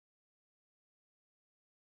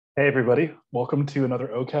Hey everybody, welcome to another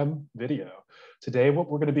OChem video. Today what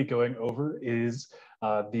we're going to be going over is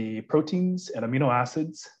the proteins and amino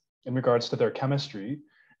acids in regards to their chemistry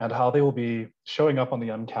and how they will be showing up on the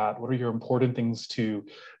MCAT. What are your important things to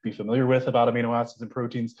be familiar with about amino acids and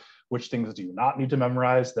proteins? Which things do you not need to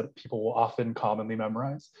memorize that people will often commonly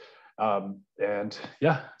memorize? And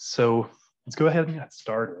yeah, so let's go ahead and get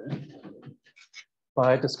started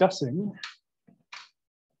by discussing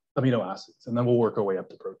amino acids, and then we'll work our way up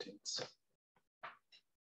to proteins.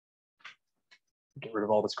 Get rid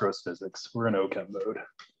of all this gross physics. We're in OChem mode.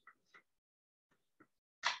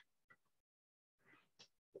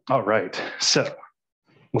 All right, so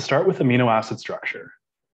we'll start with amino acid structure.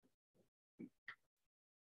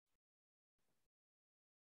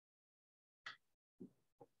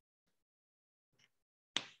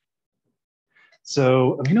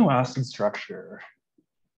 So amino acid structure,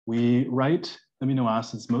 we write amino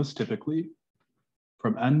acids most typically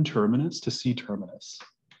from N terminus to C terminus.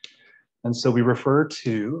 And so we refer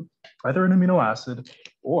to either an amino acid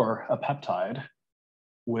or a peptide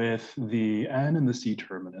with the N and the C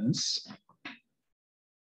terminus.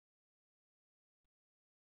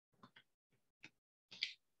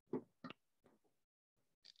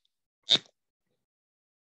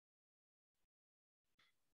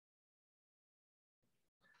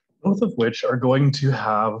 Both of which are going to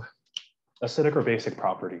have acidic or basic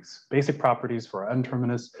properties. Basic properties for our N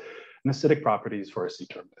terminus and acidic properties for our C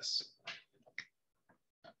terminus.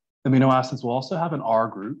 Amino acids will also have an R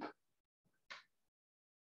group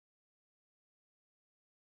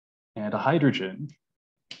and a hydrogen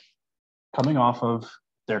coming off of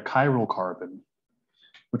their chiral carbon,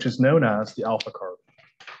 which is known as the alpha carbon.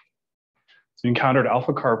 So we encountered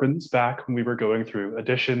alpha carbons back when we were going through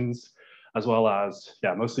additions, as well as,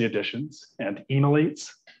 mostly additions and enolates.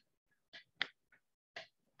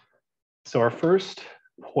 So our first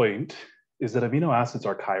point is that amino acids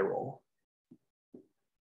are chiral.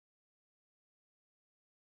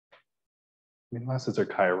 Amino acids are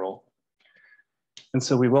chiral. And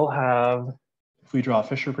so we will have, if we draw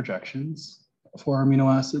Fisher projections for our amino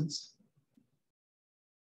acids.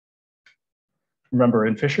 Remember,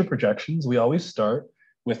 in Fisher projections, we always start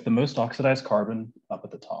with the most oxidized carbon up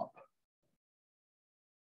at the top.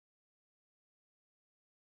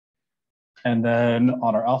 And then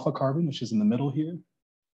on our alpha carbon, which is in the middle here,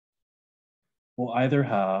 we'll either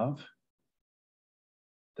have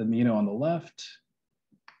the amino on the left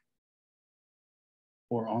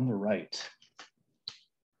or on the right.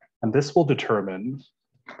 And this will determine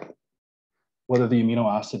whether the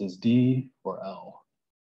amino acid is D or L.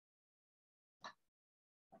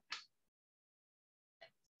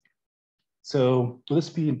 So will this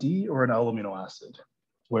be a D or an L amino acid,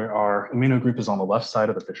 where our amino group is on the left side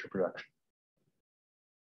of the Fisher projection?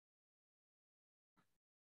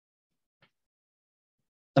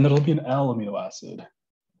 And it'll be an L amino acid.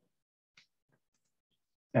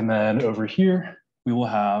 And then over here, we will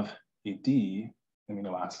have a D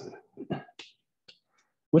amino acid.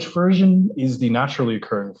 Which version is the naturally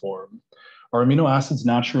occurring form? Are amino acids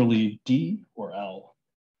naturally D or L?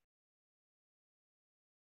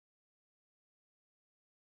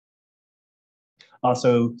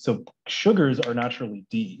 So sugars are naturally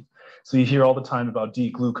D. So you hear all the time about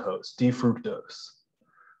D-glucose, D-fructose.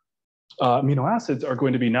 Amino acids are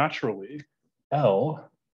going to be naturally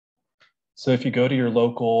L. So if you go to your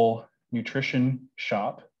local nutrition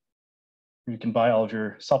shop, you can buy all of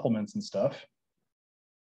your supplements and stuff,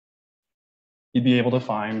 you'd be able to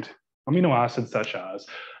find amino acids such as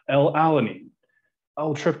L-alanine,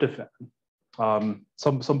 L-tryptophan. Some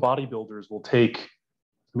bodybuilders will take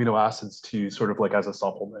amino acids to sort of like as a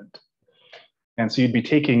supplement. And so you'd be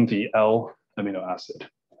taking the L amino acid.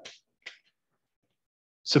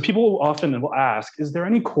 So people often will ask, is there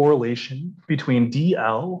any correlation between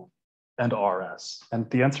DL and RS? And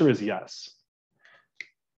the answer is yes.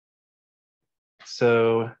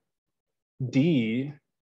 So D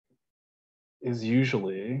is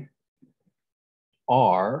usually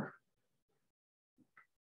R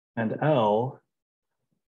and L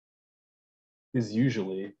is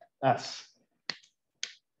usually S.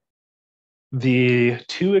 The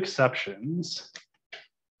two exceptions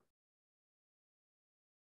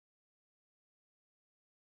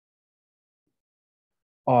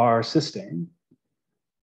are cysteine,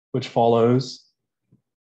 which follows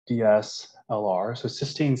DS-LR. So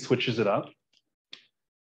cysteine switches it up,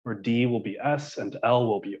 where D will be S and L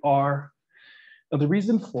will be R. Now the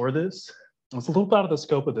reason for this, it's a little bit out of the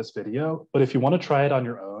scope of this video, but if you want to try it on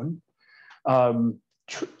your own,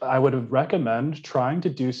 I would recommend trying to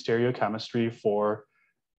do stereochemistry for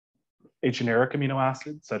a generic amino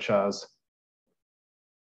acid, such as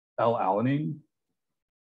L-alanine.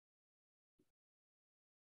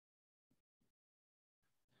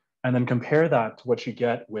 And then compare that to what you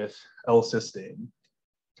get with L-cysteine,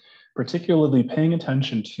 particularly paying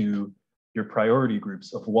attention to your priority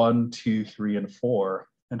groups of 1, 2, 3, and 4,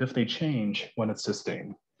 and if they change when it's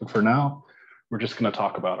cysteine. But for now, we're just going to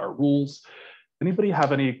talk about our rules. Anybody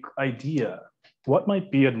have any idea what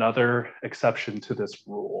might be another exception to this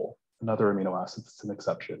rule? Another amino acid that's an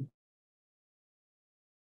exception.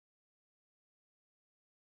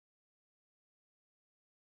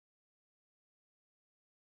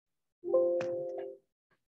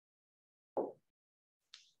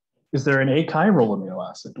 Is there an achiral amino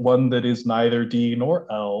acid, one that is neither D nor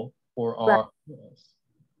L or R?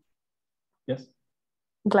 Yes?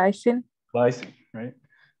 Glycine. Glycine, right?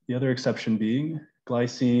 The other exception being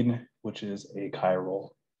glycine, which is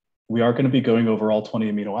achiral. We are going to be going over all 20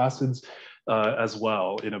 amino acids as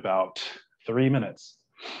well in about 3 minutes.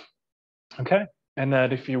 Okay, and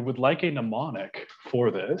then if you would like a mnemonic for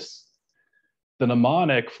this, the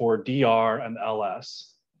mnemonic for DR and LS,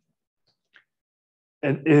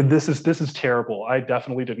 and this is terrible. I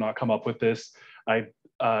definitely did not come up with this.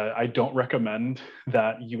 I don't recommend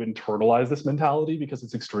that you internalize this mentality because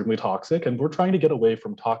it's extremely toxic, and we're trying to get away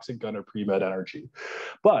from toxic gun or pre-med energy.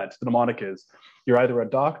 But the mnemonic is, you're either a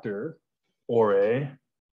doctor or a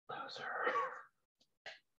loser.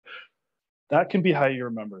 That can be how you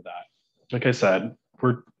remember that. Like I said,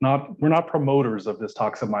 we're not promoters of this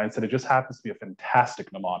toxic mindset. It just happens to be a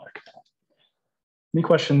fantastic mnemonic. Any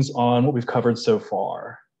questions on what we've covered so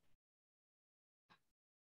far?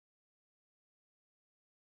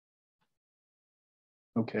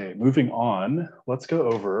 Okay, moving on, let's go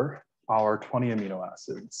over our 20 amino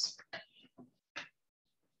acids.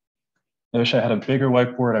 I wish I had a bigger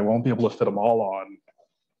whiteboard. I won't be able to fit them all on.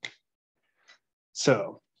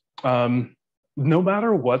 So, no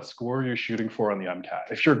matter what score you're shooting for on the MCAT,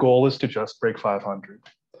 if your goal is to just break 500,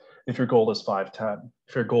 if your goal is 510,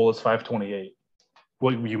 if your goal is 528,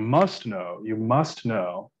 what you must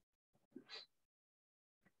know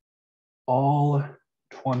all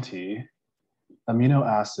 20 amino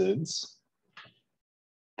acids,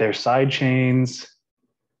 their side chains,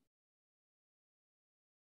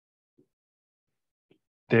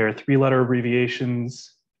 their 3-letter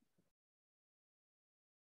abbreviations,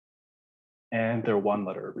 and their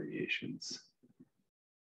 1-letter abbreviations.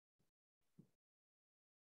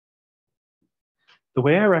 The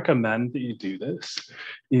way I recommend that you do this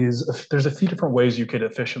is there's a few different ways you could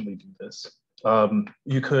efficiently do this.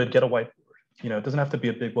 You could get a whiteboard. You know, it doesn't have to be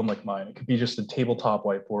a big one like mine. It could be just a tabletop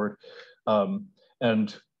whiteboard.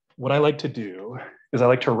 And what I like to do is I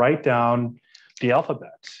like to write down the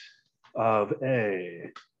alphabet of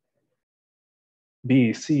A,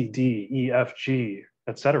 B, C, D, E, F, G,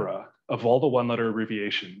 etc., of all the 1-letter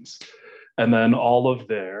abbreviations, and then all of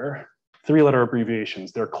their 3-letter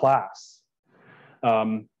abbreviations, their class,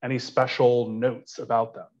 any special notes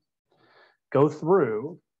about them. Go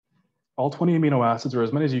through all 20 amino acids, or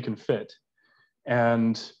as many as you can fit,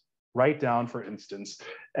 and write down, for instance,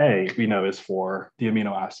 A, we know is for the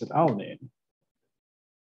amino acid alanine.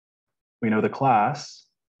 We know the class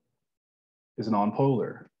is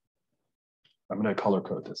nonpolar. I'm going to color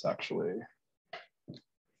code this actually.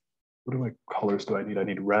 What colors do I need? I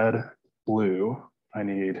need red, blue, I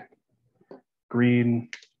need green,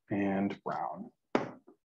 and brown.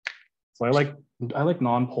 So I like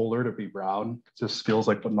nonpolar to be brown. It just feels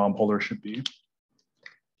like what nonpolar should be.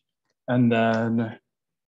 And then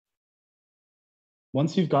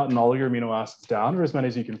once you've gotten all your amino acids down, or as many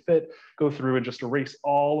as you can fit, go through and just erase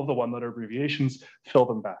all of the 1-letter abbreviations, fill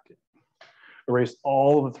them back in. Erase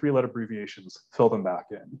all of the 3-letter abbreviations, fill them back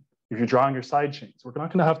in. If you're drawing your side chains, we're not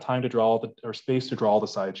going to have time to draw or space to draw all the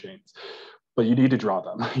side chains, but you need to draw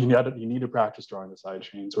them. You need to practice drawing the side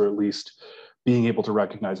chains, or at least being able to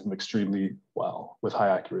recognize them extremely well with high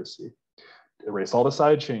accuracy. Erase all the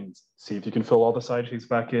side chains, see if you can fill all the side chains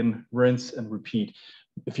back in, rinse and repeat.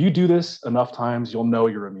 If you do this enough times, you'll know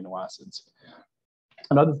your amino acids.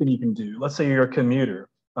 Another thing you can do, let's say you're a commuter,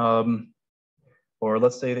 or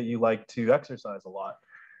let's say that you like to exercise a lot.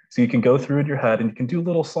 So you can go through in your head and you can do a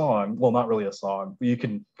little song. Well, not really a song, but you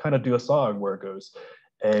can kind of do a song where it goes,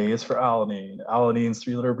 A is for alanine. Alanine's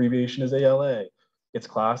 3-letter abbreviation is ALA. Its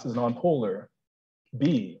class is nonpolar.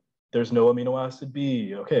 B, there's no amino acid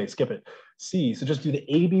B. Okay, skip it. C, so just do the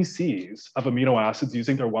ABCs of amino acids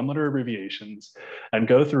using their 1-letter abbreviations and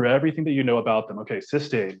go through everything that you know about them. Okay,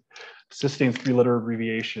 cysteine. Cysteine's 3-letter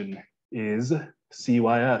abbreviation is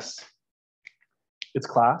CYS. Its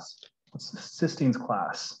class, what's cysteine's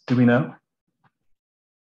class? Do we know?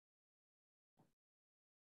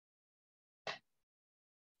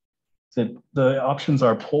 So the options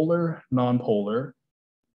are polar, non-polar,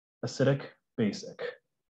 acidic, basic.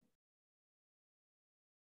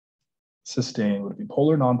 Cysteine would be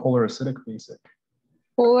polar, non-polar, acidic, basic.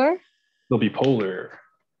 Polar. They'll be polar.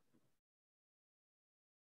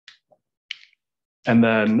 And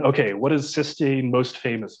then, okay, what is cysteine most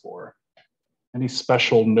famous for? Any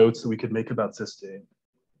special notes that we could make about cysteine?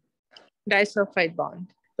 Disulfide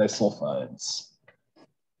bond. Disulfides.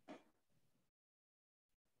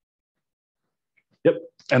 Yep.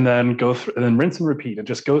 And then go through, and then rinse and repeat, and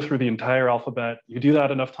just go through the entire alphabet. You do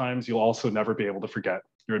that enough times, you'll also never be able to forget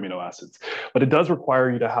your amino acids. But it does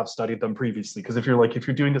require you to have studied them previously, because if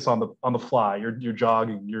you're doing this on the fly, you're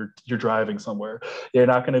jogging, you're driving somewhere, you're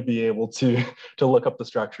not going to be able to look up the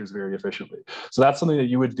structures very efficiently. So that's something that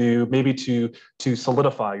you would do maybe to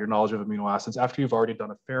solidify your knowledge of amino acids after you've already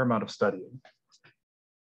done a fair amount of studying.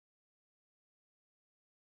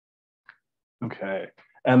 Okay.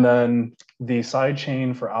 And then the side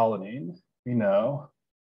chain for alanine, we know,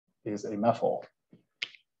 is a methyl.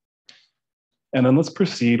 And then let's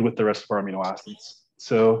proceed with the rest of our amino acids.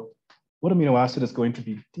 So what amino acid is going to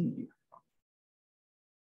be D?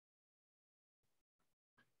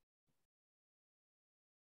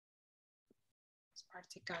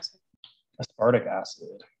 Aspartic acid. Aspartic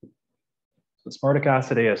acid. So aspartic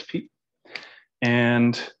acid, ASP.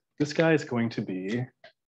 And this guy is going to be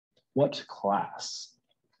what class?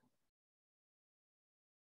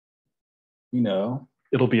 We know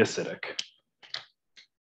it'll be acidic.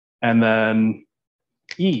 And then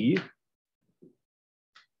E,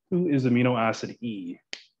 who is amino acid E?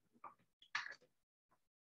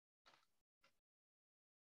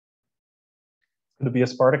 It's going to be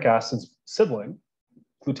aspartic acid's sibling,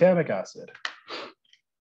 glutamic acid.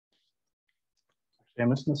 Actually,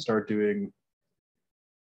 I'm just going to start doing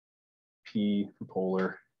P for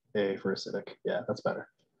polar, A for acidic. Yeah, that's better.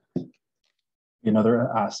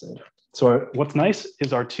 Another acid. So what's nice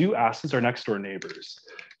is our two acids are next door neighbors,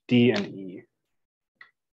 D and E.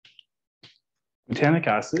 Glutamic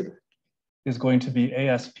acid is going to be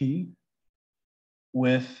ASP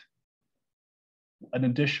with an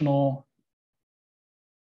additional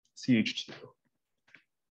CH2.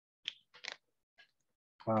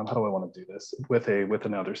 How do I want to do this? With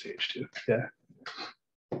another CH2, yeah.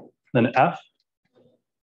 Then F.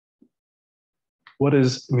 What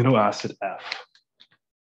is amino acid F?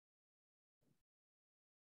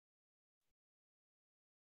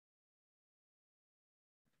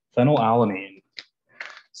 Phenylalanine.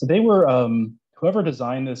 So they were, whoever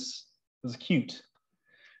designed this was cute.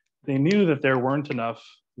 They knew that there weren't enough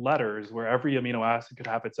letters where every amino acid could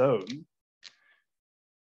have its own.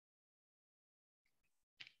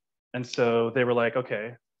 And so they were like,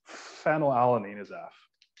 okay, phenylalanine is F.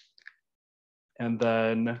 And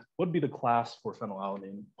then what would be the class for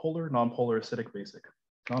phenylalanine? Polar, non-polar, acidic, basic?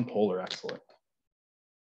 Non-polar, excellent.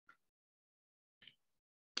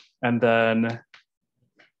 And then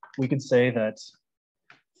we could say that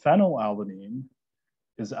phenylalanine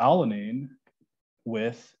is alanine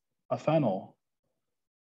with a phenyl.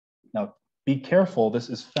 Now, be careful, this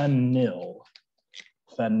is phenyl.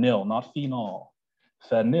 Phenyl, not phenol.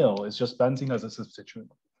 Phenyl is just benzene as a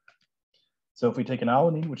substituent. So if we take an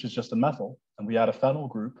alanine, which is just a methyl, and we add a phenyl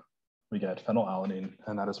group, we get phenylalanine,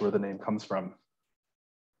 and that is where the name comes from.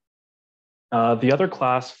 The other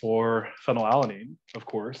class for phenylalanine, of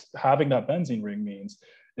course, having that benzene ring means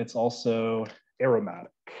it's also aromatic.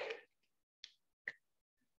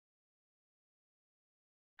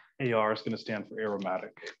 AR is going to stand for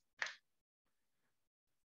aromatic.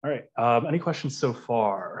 All right, any questions so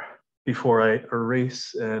far before I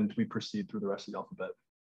erase and we proceed through the rest of the alphabet?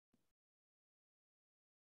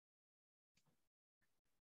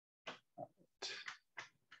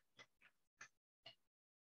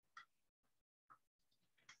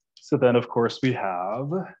 So then, of course, we have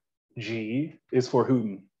G is for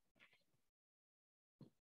whom?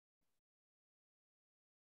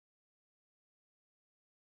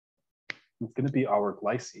 It's going to be our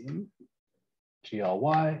glycine,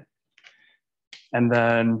 GLY. And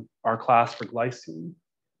then our class for glycine.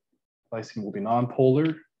 Glycine will be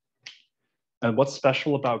nonpolar. And what's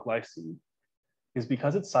special about glycine is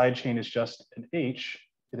because its side chain is just an H,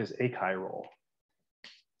 it is achiral.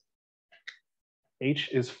 H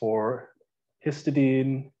is for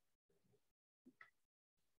histidine.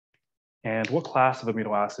 And what class of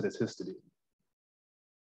amino acid is histidine?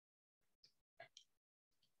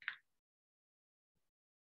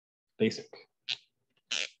 Basic.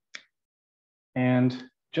 And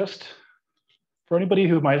just for anybody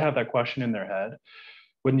who might have that question in their head,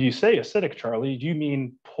 when you say acidic, Charlie, do you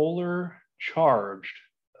mean polar charged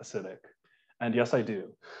acidic? And yes, I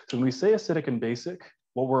do. So when we say acidic and basic,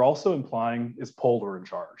 what we're also implying is polar and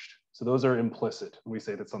charged. So those are implicit when we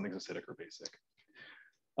say that something's acidic or basic.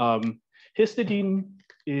 Histidine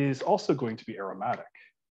is also going to be aromatic.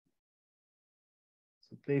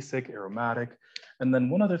 So basic, aromatic. And then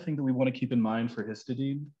one other thing that we want to keep in mind for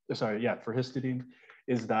histidine, for histidine,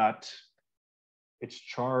 is that its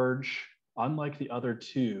charge, unlike the other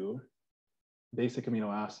two basic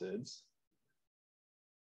amino acids,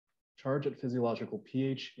 charge at physiological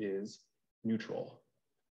pH is neutral.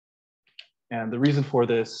 And the reason for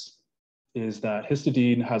this is that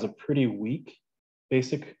histidine has a pretty weak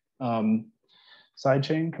basic side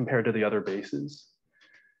chain compared to the other bases.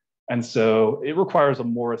 And so it requires a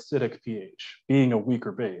more acidic pH, being a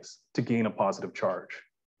weaker base, to gain a positive charge.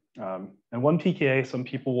 And one pKa some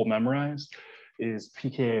people will memorize is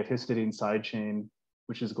pKa of histidine side chain,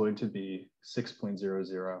 which is going to be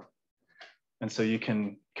 6.00. And so you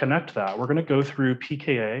can connect that. We're going to go through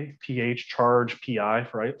pKa, pH, charge, pi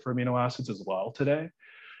for amino acids as well today.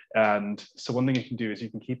 And so one thing you can do is you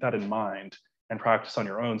can keep that in mind and practice on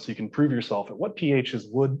your own so you can prove yourself at what pHs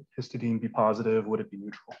would histidine be positive, would it be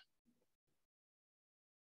neutral?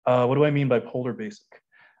 What do I mean by polar basic?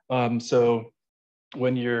 So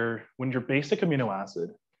when your basic amino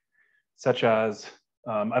acid, such as,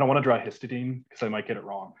 I don't want to draw histidine because I might get it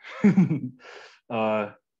wrong,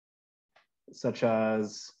 such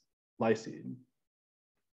as lysine.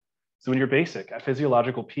 So when you're basic at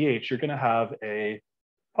physiological pH, you're going to have a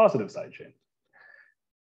positive side chain.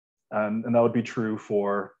 And that would be true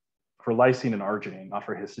for lysine and arginine, not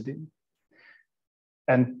for histidine.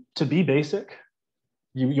 And to be basic,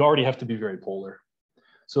 you already have to be very polar.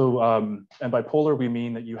 So, and by polar, we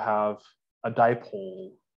mean that you have a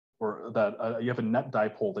dipole, or that you have a net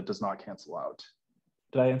dipole that does not cancel out.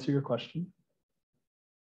 Did I answer your question?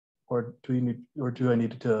 Or do I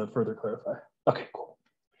need to further clarify? Okay, cool.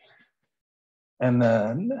 And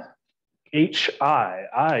then HI,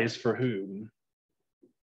 I is for whom?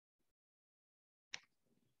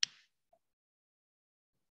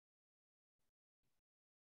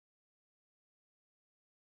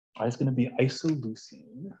 I is going to be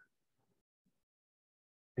isoleucine.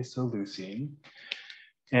 Isoleucine.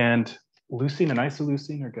 And leucine and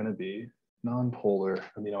isoleucine are going to be non-polar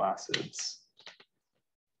amino acids.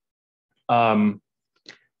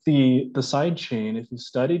 The side chain, if you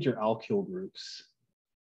studied your alkyl groups,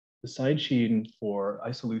 the side chain for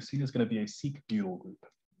isoleucine is going to be a Seq butyl group.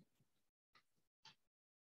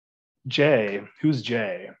 J, who's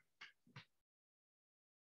J?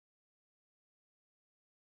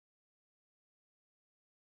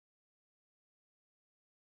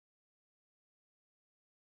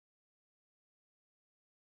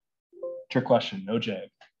 Trick question, no J.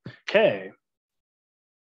 K.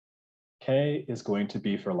 K is going to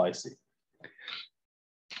be for lysine.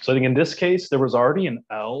 So I think in this case, there was already an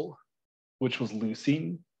L, which was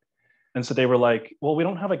leucine. And so they were like, well, we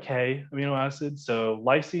don't have a K amino acid. So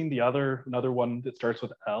lysine, another one that starts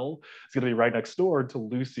with L, is going to be right next door to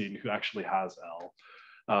leucine, who actually has L.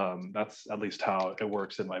 That's at least how it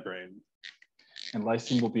works in my brain. And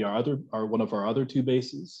lysine will be one of our other two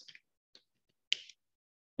bases.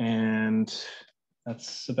 And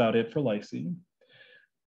that's about it for lysine.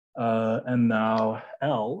 And now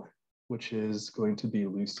L, which is going to be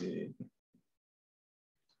leucine.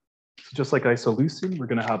 So just like isoleucine, we're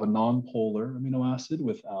going to have a non-polar amino acid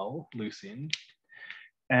with L, leucine.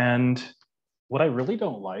 And what I really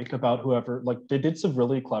don't like about they did some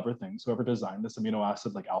really clever things, whoever designed this amino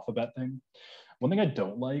acid alphabet thing. One thing I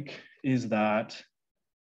don't like is that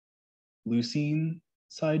leucine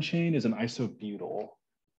side chain is an isobutyl,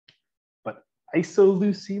 but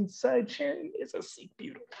isoleucine side chain is a Seq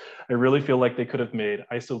butyl. I really feel like they could have made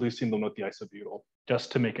isoleucine the one with the isobutyl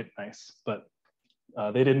just to make it nice, but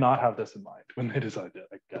they did not have this in mind when they designed it,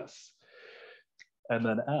 I guess. And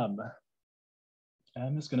then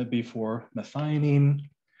M is going to be for methionine.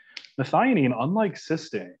 Methionine, unlike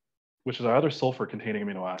cysteine, which is our other sulfur-containing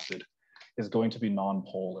amino acid, is going to be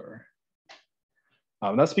non-polar.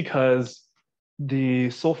 That's because the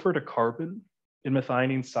sulfur to carbon in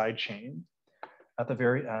methionine side chain, at the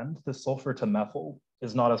very end, the sulfur to methyl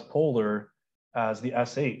is not as polar as the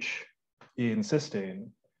SH in cysteine,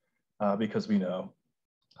 because we know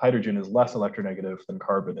hydrogen is less electronegative than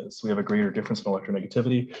carbon is. So we have a greater difference in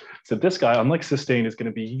electronegativity. So this guy, unlike cysteine, is going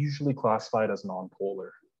to be usually classified as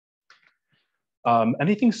non-polar.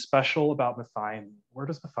 Anything special about methionine? Where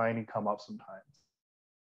does methionine come up sometimes?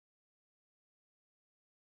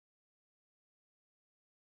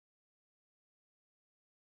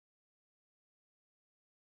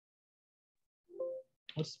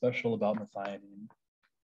 What's special about methionine?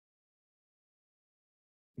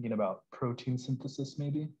 Thinking about protein synthesis,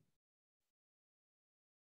 maybe.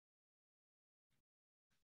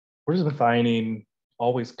 Where does methionine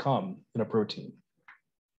always come in a protein?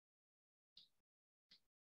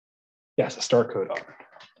 Yes, a start codon.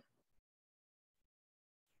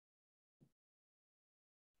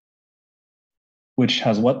 Which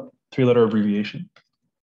has what 3-letter abbreviation?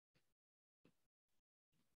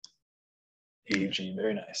 AG,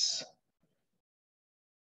 very nice.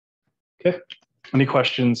 Okay, any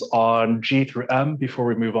questions on G through M before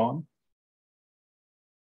we move on?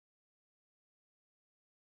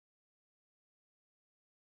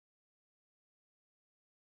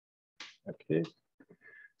 Okay,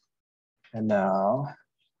 and now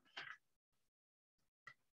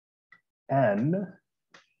N.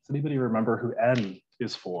 Does anybody remember who N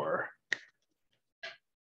is for?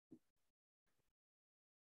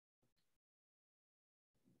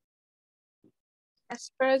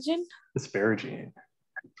 Asparagine. Asparagine.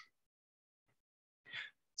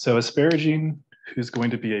 So asparagine, who's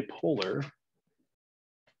going to be a polar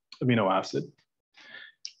amino acid,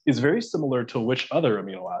 is very similar to which other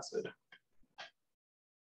amino acid?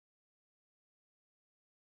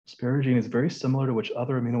 Asparagine is very similar to which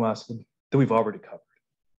other amino acid that we've already covered?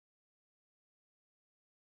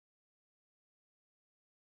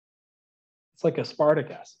 It's like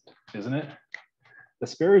aspartic acid, isn't it?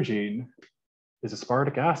 Asparagine is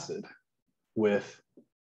aspartic acid with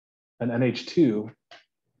an NH2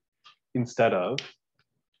 instead of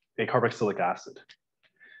a carboxylic acid.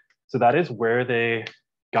 So that is where they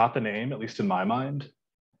got the name, at least in my mind.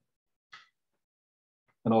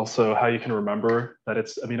 And also how you can remember that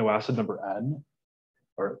it's amino acid number N,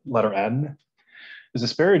 or letter N, is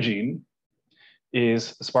asparagine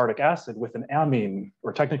is aspartic acid with an amine,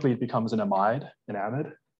 or technically it becomes an amide, an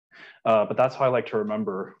amide. But that's how I like to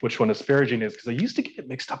remember which one asparagine is, because I used to get it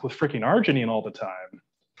mixed up with freaking arginine all the time.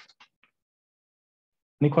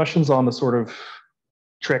 Any questions on the sort of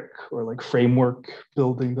trick or like framework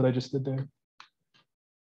building that I just did there?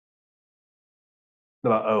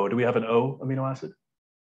 About O, do we have an O amino acid?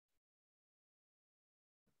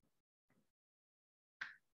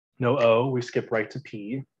 No O, we skip right to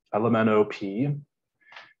P, elemento P.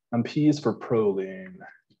 And P is for proline.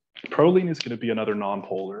 Proline is going to be another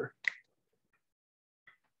nonpolar.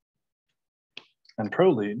 And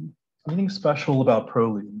proline, anything special about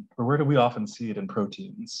proline? Or where do we often see it in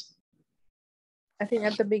proteins? I think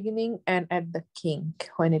at the beginning and at the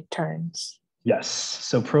kink when it turns. Yes,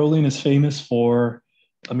 so proline is famous for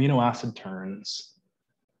amino acid turns.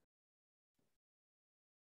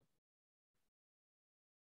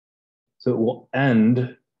 So it will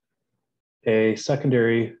end a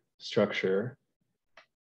secondary structure.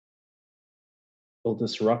 It'll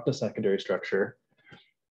disrupt the secondary structure,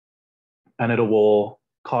 and it will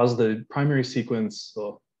cause the primary sequence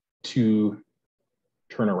to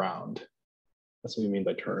turn around. That's what we mean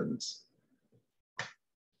by turns.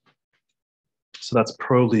 So that's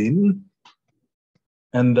proline.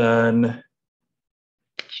 And then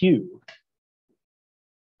Q.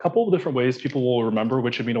 A couple of different ways people will remember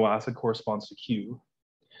which amino acid corresponds to Q.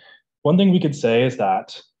 One thing we could say is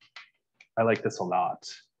that, I like this a lot.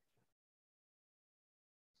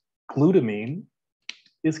 Glutamine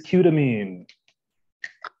is cutamine.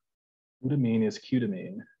 Glutamine is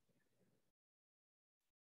cutamine.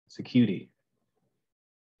 It's a cutie.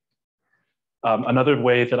 Another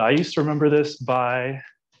way that I used to remember this by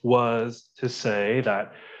was to say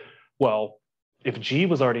that, well, if G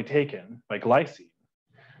was already taken, by glycine,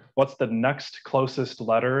 what's the next closest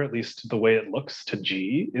letter, at least the way it looks to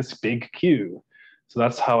G, is big Q. So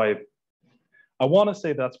that's how I want to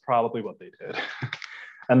say that's probably what they did.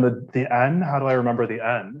 And the N, how do I remember the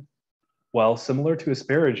N? Well, similar to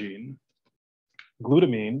asparagine,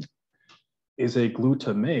 glutamine is a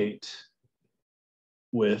glutamate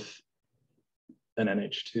with an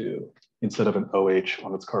NH2 instead of an OH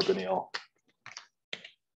on its carbonyl.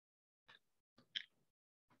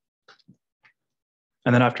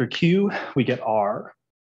 And then after Q, we get R.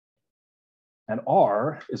 And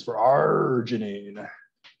R is for arginine.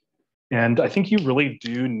 And I think you really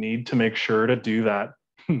do need to make sure to do that,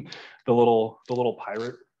 the little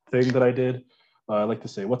pirate thing that I did. I like to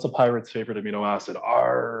say, what's a pirate's favorite amino acid?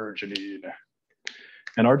 Arginine.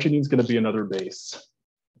 And arginine is going to be another base.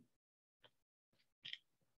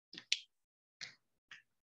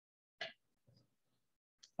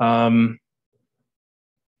 We'll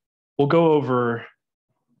go over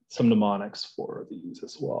some mnemonics for these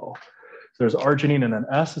as well. So there's arginine, and then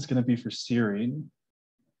S is going to be for serine.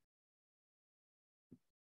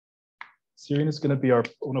 Serine is going to be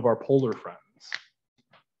one of our polar friends.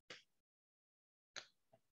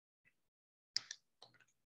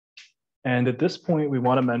 And at this point, we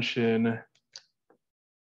want to mention a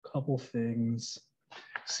couple things.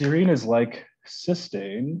 Serine is like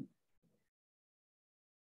cysteine,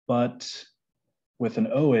 but with an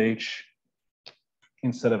OH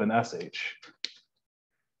instead of an SH.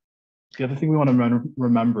 The other thing we want to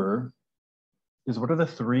remember is what are the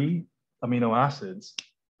 3 amino acids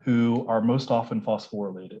who are most often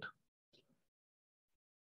phosphorylated?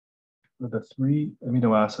 What are the 3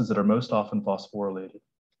 amino acids that are most often phosphorylated?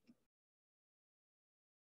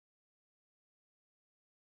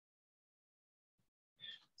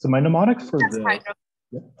 So my mnemonic for this,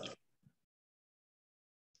 yeah.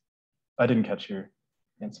 I didn't catch your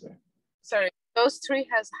answer. Sorry, those 3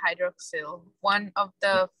 has hydroxyl. One of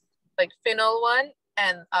the like phenol one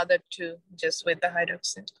and other 2 just with the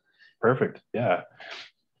hydroxyl. Perfect, yeah.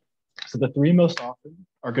 So the 3 most often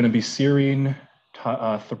are going to be serine,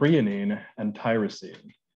 threonine, and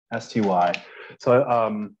tyrosine, STY.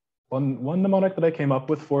 So one mnemonic that I came up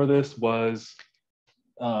with for this was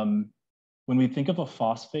when we think of a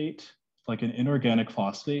phosphate, like an inorganic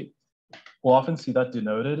phosphate, we'll often see that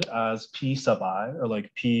denoted as P sub I, or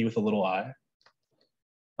like P with a little I.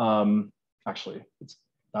 Actually,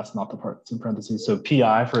 that's not the part that's in parentheses. So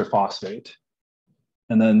PI for a phosphate.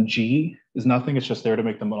 And then G is nothing, it's just there to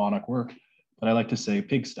make the mnemonic work. But I like to say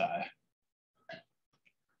pigsty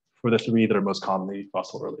for the 3 that are most commonly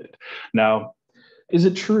phosphorylated. Now, is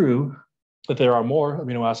it true that there are more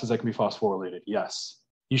amino acids that can be phosphorylated? Yes.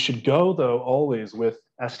 You should go, though, always with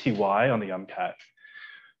STY on the MCAT.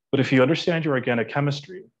 But if you understand your organic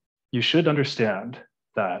chemistry, you should understand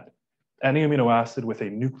that any amino acid with a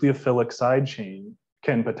nucleophilic side chain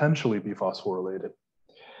can potentially be phosphorylated.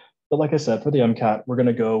 But like I said, for the MCAT, we're going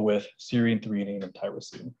to go with serine, threonine, and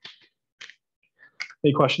tyrosine.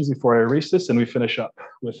 Any questions before I erase this and we finish up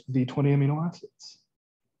with the 20 amino acids?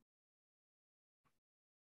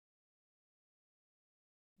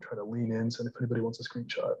 Try to lean in so if anybody wants a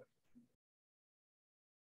screenshot.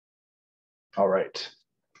 All right.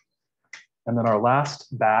 And then our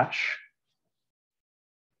last batch.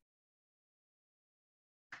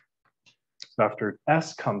 So after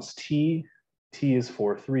S comes T. T is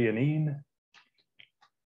for threonine.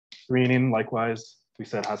 Threonine, likewise, we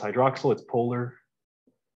said has hydroxyl, it's polar.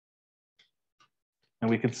 And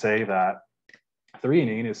we could say that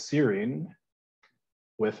threonine is serine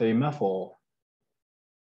with a methyl.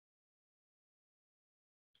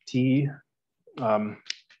 T, and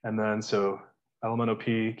then so elemental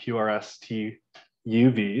P, QRS, T,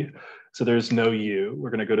 UV. So there's no U, we're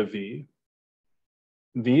gonna go to V.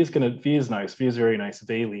 V is nice, V is very nice,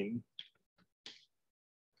 valine.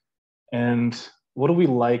 And what do we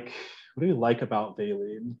like about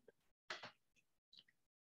valine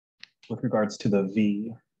with regards to the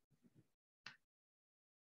V?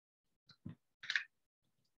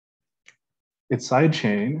 Its side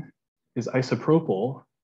chain is isopropyl,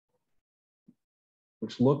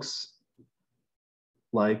 which looks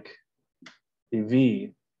like a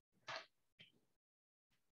V.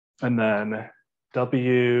 And then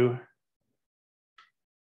W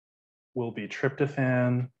will be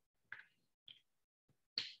tryptophan.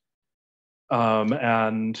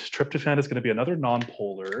 And tryptophan is going to be another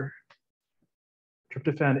nonpolar.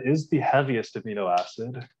 Tryptophan is the heaviest amino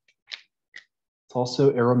acid. It's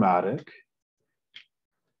also aromatic.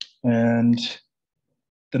 And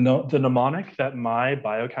the mnemonic that my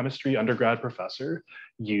biochemistry undergrad professor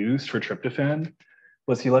used for tryptophan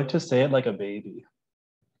was he liked to say it like a baby.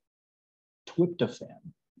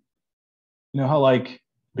 Tryptophan. You know how like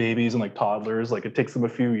babies and like toddlers, like it takes them a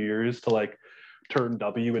few years to like turn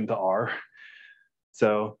W into R.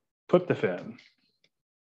 So tryptophan.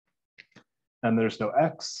 And there's no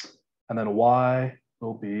X. And then Y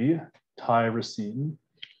will be tyrosine.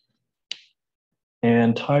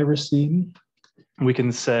 And tyrosine, we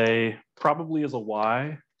can say probably is a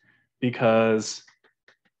Y because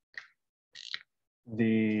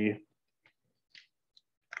they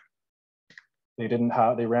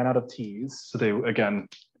ran out of T's. So they, again,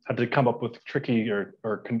 had to come up with tricky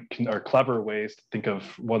or clever ways to think of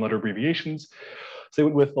 1-letter abbreviations. So they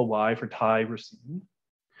went with the Y for tyrosine.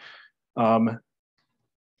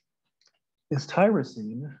 Is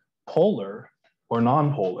tyrosine polar or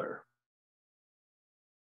nonpolar?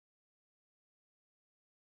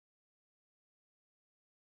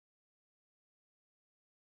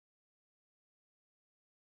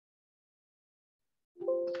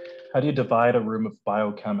 How do you divide a room of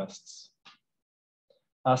biochemists?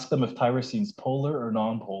 Ask them if tyrosine's polar or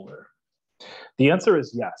nonpolar. The answer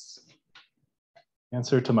is yes. The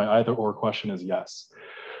answer to my either or question is yes.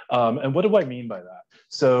 And what do I mean by that?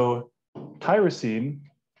 So tyrosine,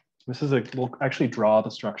 we'll actually draw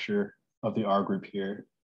the structure of the R group here.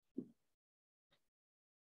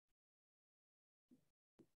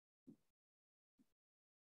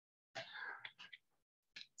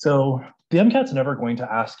 So the MCAT's never going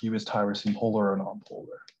to ask you, is tyrosine polar or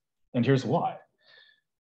non-polar? And here's why.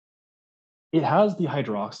 It has the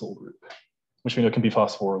hydroxyl group, which we know can be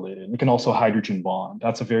phosphorylated. It can also hydrogen bond.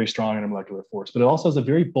 That's a very strong intermolecular force, but it also has a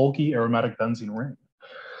very bulky aromatic benzene ring.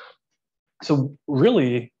 So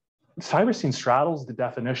really, tyrosine straddles the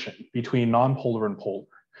definition between non-polar and polar.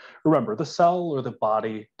 Remember, the cell or the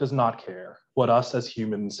body does not care what us as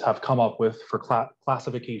humans have come up with for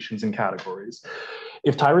classifications and categories.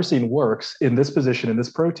 If tyrosine works in this position in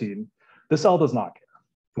this protein, the cell does not care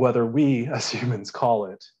whether we as humans call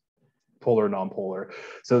it polar or non-polar.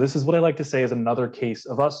 So this is what I like to say is another case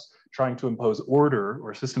of us trying to impose order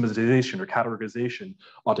or systematization or categorization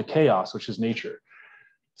onto chaos, which is nature.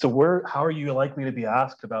 So how are you likely to be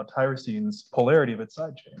asked about tyrosine's polarity of its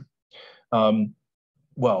side chain?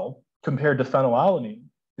 Well, compared to phenylalanine,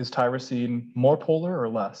 is tyrosine more polar or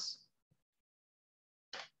less?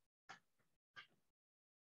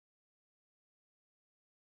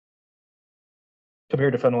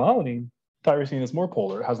 Compared to phenylalanine, tyrosine is more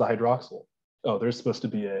polar. It has the hydroxyl. Oh, there's supposed to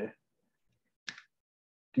be a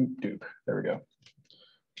doop. There we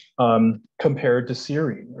go. Compared to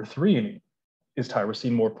serine or threonine, is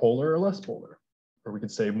tyrosine more polar or less polar? Or we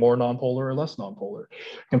could say more nonpolar or less nonpolar.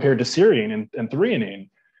 Compared to serine and threonine,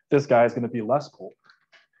 this guy is going to be less polar.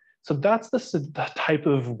 So that's the type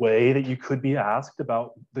of way that you could be asked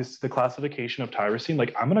about the classification of tyrosine.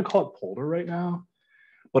 Like, I'm going to call it polar right now,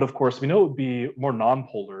 but of course we know it would be more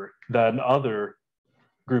nonpolar than other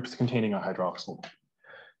groups containing a hydroxyl.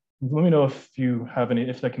 Let me know if you have any,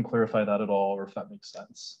 if I can clarify that at all, or if that makes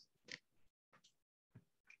sense.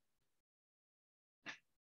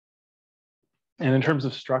 And in terms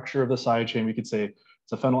of structure of the side chain, we could say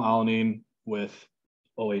it's a phenylalanine with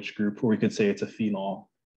OH group, or we could say it's a phenol,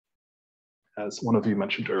 as one of you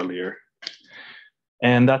mentioned earlier.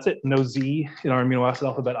 And that's it, no Z in our amino acid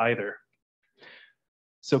alphabet either.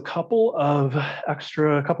 So a couple of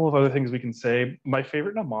other things we can say. My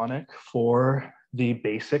favorite mnemonic for the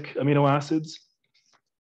basic amino acids,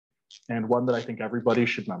 and one that I think everybody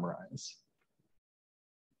should memorize,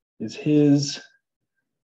 is his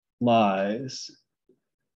lies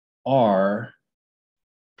are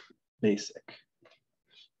basic.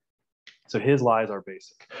 So his lies are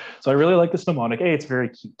basic. So I really like this mnemonic. A, it's very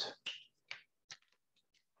cute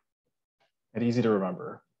and easy to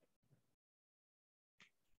remember.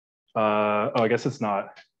 Oh, I guess it's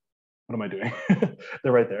not. What am I doing?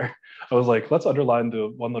 They're right there. I was like, let's underline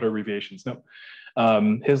the one-letter abbreviations. No,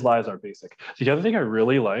 his lies are basic. So the other thing I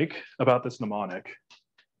really like about this mnemonic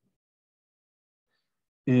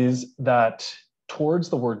is that towards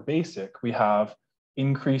the word basic, we have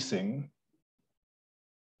increasing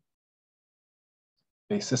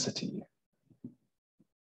basicity.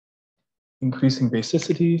 Increasing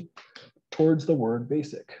basicity towards the word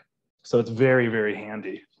basic. So it's very, very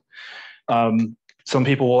handy. Some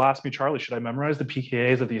people will ask me, Charlie, should I memorize the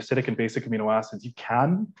pKa's of the acidic and basic amino acids? You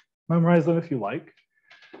can memorize them if you like.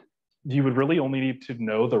 You would really only need to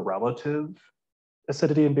know the relative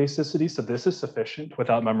acidity and basicity. So this is sufficient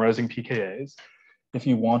without memorizing pKa's. If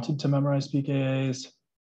you wanted to memorize pKa's,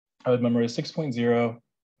 I would memorize 6.0,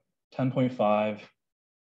 10.5,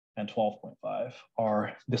 and 12.5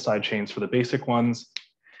 are the side chains for the basic ones.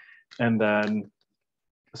 And then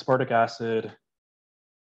aspartic acid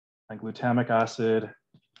and glutamic acid,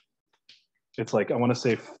 it's like, I want to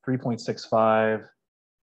say 3.65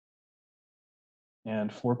 and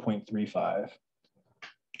 4.35.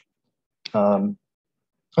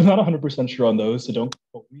 I'm not 100% sure on those, so don't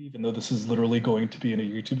quote me, even though this is literally going to be in a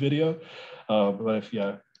YouTube video. But if,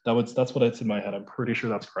 yeah, that's what it's in my head. I'm pretty sure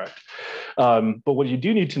that's correct. But what you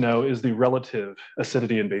do need to know is the relative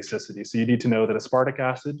acidity and basicity. So you need to know that aspartic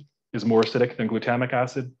acid is more acidic than glutamic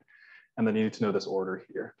acid, and then you need to know this order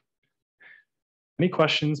here. Any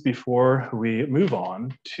questions before we move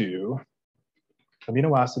on to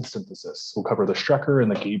amino acid synthesis? We'll cover the Strecker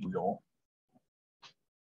and the Gabriel.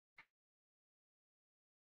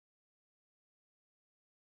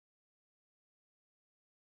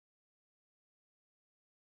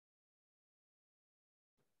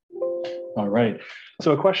 All right,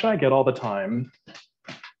 so a question I get all the time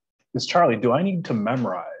is, Charlie, do I need to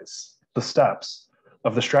memorize the steps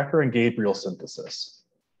of the Strecker and Gabriel synthesis?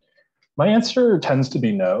 My answer tends to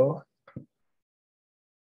be no,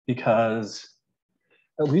 because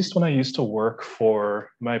at least when I used to work for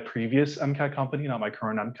my previous MCAT company, not my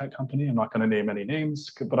current MCAT company, I'm not going to name any names,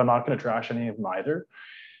 but I'm not going to trash any of them either.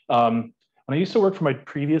 When I used to work for my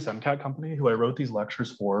previous MCAT company, who I wrote these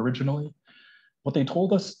lectures for originally, what they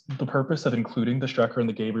told us the purpose of including the Strecker and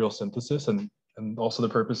the Gabriel synthesis and also the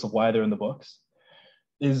purpose of why they're in the books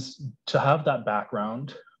is to have that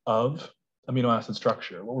background of amino acid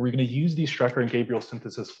structure. What we're going to use these Strecker and Gabriel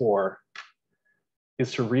synthesis for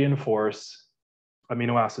is to reinforce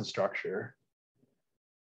amino acid structure.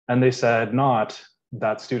 And they said not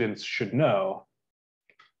that students should know,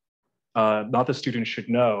 not that students should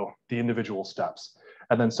know the individual steps.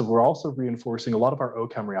 And then so we're also reinforcing a lot of our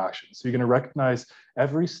OChem reactions. So you're going to recognize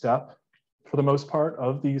every step, for the most part,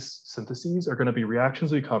 of these syntheses are going to be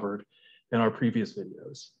reactions we covered in our previous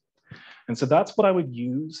videos. And so that's what I would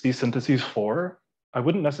use these syntheses for. I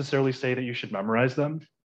wouldn't necessarily say that you should memorize them,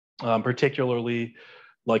 particularly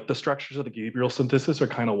like the structures of the Gabriel synthesis are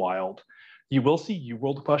kind of wild. You will see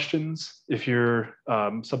UWorld questions if you're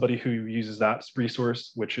somebody who uses that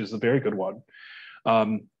resource, which is a very good one,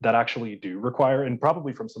 that actually do require, and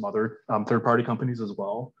probably from some other third-party companies as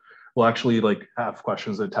well, will actually like have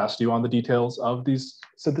questions that test you on the details of these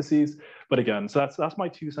syntheses. But again, so that's my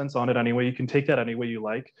 2 cents on it anyway. You can take that any way you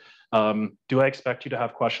like. Do I expect you to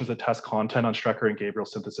have questions that test content on Strecker and Gabriel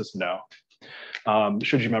synthesis? No.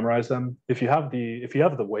 Should you memorize them? If you have the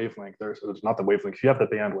wavelength, there's not the wavelength, if you have the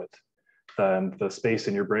bandwidth, then the space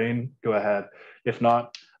in your brain, go ahead. If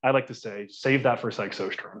not, I like to say, save that for psych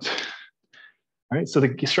soc terms. All right, so the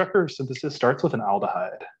Strecker synthesis starts with an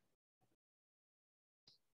aldehyde,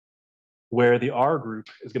 where the R group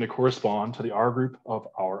is going to correspond to the R group of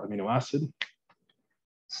our amino acid.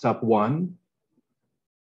 Step 1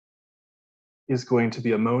 is going to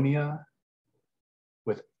be ammonia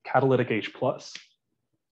with catalytic H+.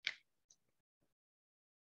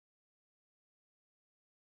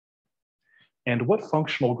 And what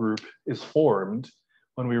functional group is formed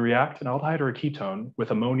when we react an aldehyde or a ketone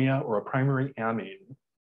with ammonia or a primary amine?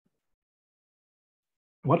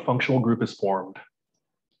 What functional group is formed?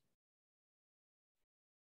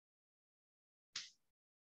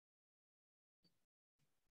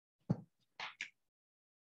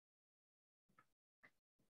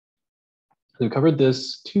 We covered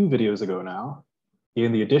this 2 videos ago now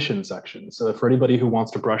in the addition section. So for anybody who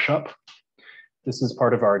wants to brush up, this is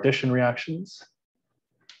part of our addition reactions,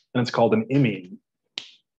 and it's called an imine.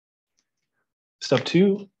 Step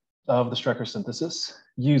 2 of the Strecker synthesis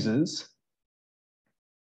uses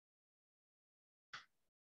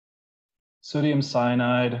sodium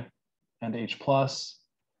cyanide and H+,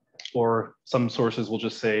 or some sources will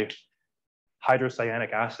just say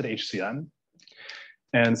hydrocyanic acid, HCN.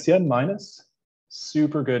 And CN-,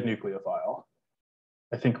 super good nucleophile.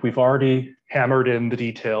 I think we've already hammered in the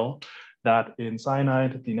detail that in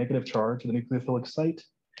cyanide, the negative charge of the nucleophilic site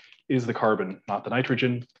is the carbon, not the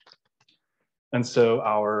nitrogen. And so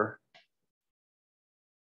our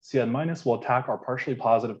CN- will attack our partially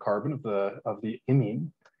positive carbon of the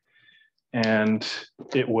imine, and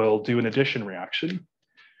it will do an addition reaction.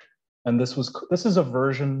 And this is a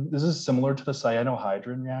version, this is similar to the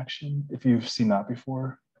cyanohydrin reaction, if you've seen that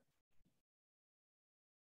before.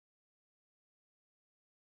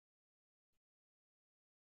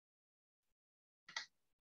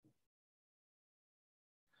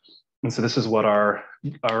 And so this is what our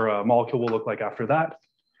molecule will look like after that.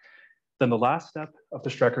 Then the last step of the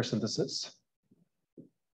Strecker synthesis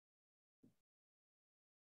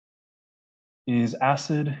is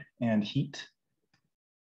acid and heat.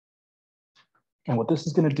 And what this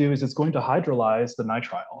is going to do is it's going to hydrolyze the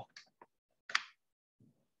nitrile.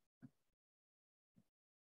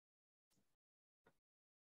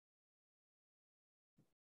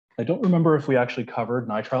 I don't remember if we actually covered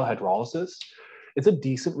nitrile hydrolysis. It's a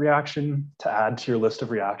decent reaction to add to your list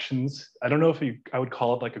of reactions. I don't know if I would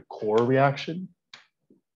call it like a core reaction.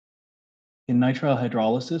 In nitrile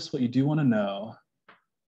hydrolysis, what you do want to know,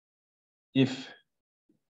 if,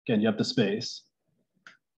 again, you have the space,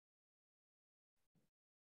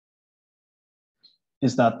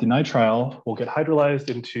 is that the nitrile will get hydrolyzed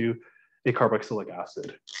into a carboxylic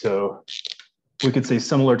acid. So we could say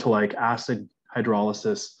similar to like acid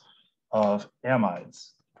hydrolysis of amides,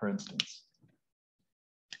 for instance.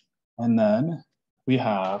 And then we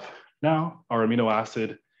have now our amino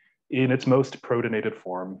acid in its most protonated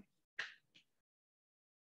form.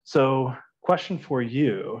 So question for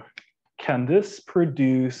you, can this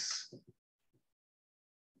produce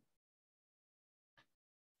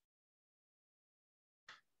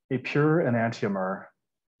a pure enantiomer,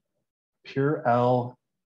 pure L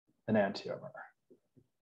enantiomer?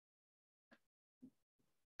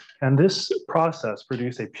 Can this process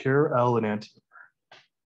produce a pure L enantiomer?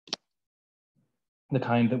 The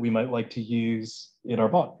kind that we might like to use in our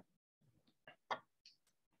body?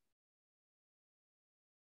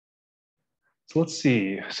 So let's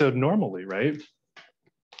see. So normally, right,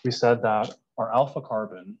 we said that our alpha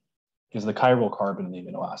carbon is the chiral carbon in the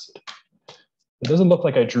amino acid. It doesn't look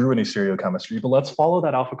like I drew any stereochemistry, but let's follow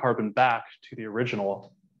that alpha carbon back to the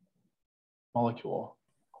original molecule.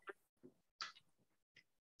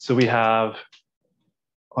 So we have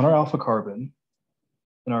on our alpha carbon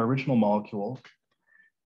in our original molecule,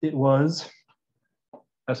 it was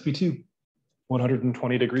sp2,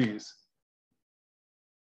 120 degrees,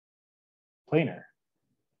 planar.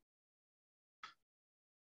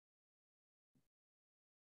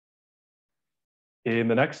 In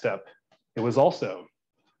the next step, it was also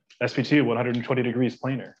sp2, 120 degrees,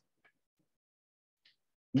 planar.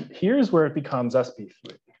 Here's where it becomes sp3.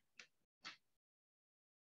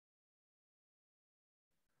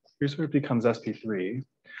 Here's where it becomes sp3.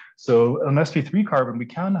 So on sp3 carbon, we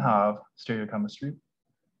can have stereochemistry.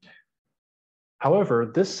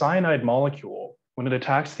 However, this cyanide molecule, when it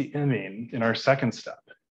attacks the imine in our second step,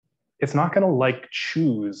 it's not going to like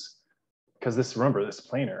choose, because this, remember, this is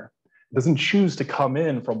planar, it doesn't choose to come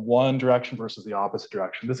in from one direction versus the opposite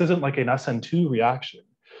direction. This isn't like an SN2 reaction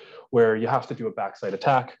where you have to do a backside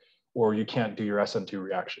attack or you can't do your SN2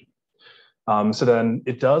 reaction. So then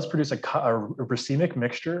it does produce a racemic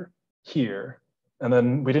mixture here. And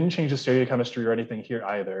then we didn't change the stereochemistry or anything here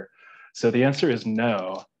either. So the answer is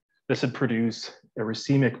no. This would produce a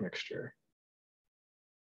racemic mixture.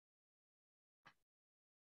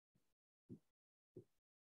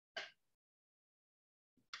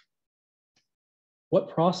 What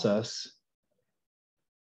process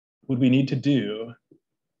would we need to do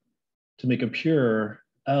to make a pure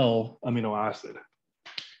L amino acid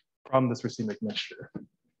from this racemic mixture?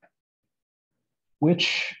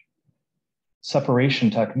 Which separation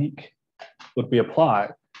technique would we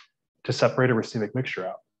apply to separate a racemic mixture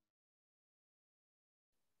out?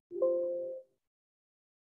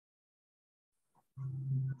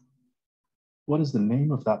 What is the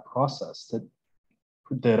name of that process that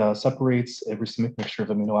separates a racemic mixture of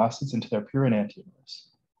amino acids into their pure enantiomers?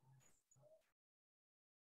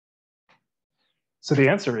 So the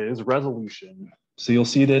answer is resolution. So you'll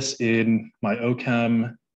see this in my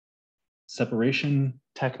OChem separation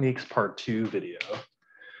techniques part 2 video.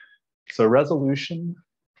 So resolution,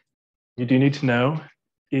 you do need to know,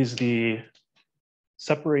 is the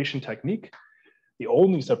separation technique, the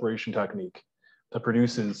only separation technique that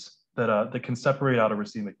produces, that can separate out a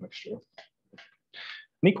racemic mixture.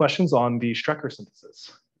 Any questions on the Strecker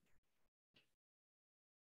synthesis?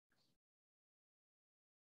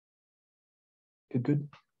 Good.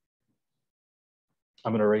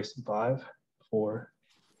 I'm gonna erase in 5, 4.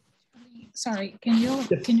 Sorry, can you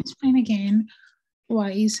explain again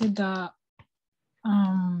why is it that a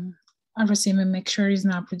racemic mixture is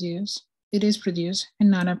not produced? It is produced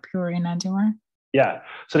and not a pure enantiomer? Yeah,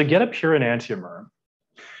 so to get a pure enantiomer,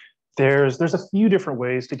 there's a few different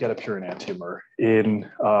ways to get a pure enantiomer in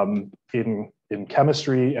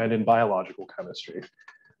chemistry and in biological chemistry.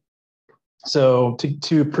 So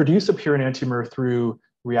to produce a pure enantiomer through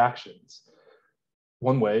reactions,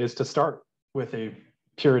 one way is to start with a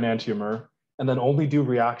pure enantiomer and then only do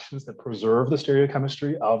reactions that preserve the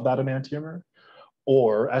stereochemistry of that enantiomer,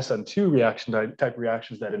 or SN2 reaction type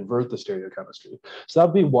reactions that invert the stereochemistry. So that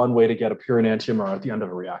would be one way to get a pure enantiomer at the end of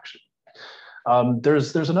a reaction.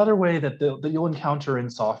 There's another way that you'll encounter in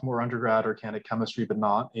sophomore undergrad organic chemistry, but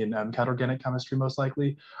not in MCAT organic chemistry most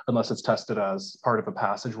likely, unless it's tested as part of a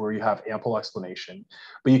passage where you have ample explanation.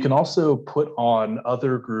 But you can also put on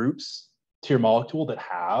other groups to your molecule that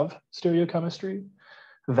have stereochemistry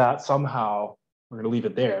that somehow, we're going to leave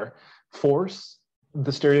it there, force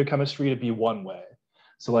the stereochemistry to be one way.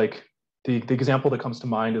 So like the example that comes to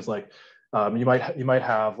mind is like, you might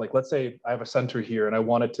have, like, let's say I have a center here and I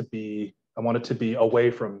want it to be away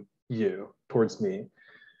from you, towards me.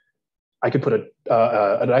 I could put an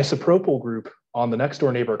isopropyl group on the next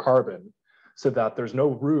door neighbor carbon so that there's no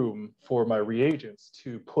room for my reagents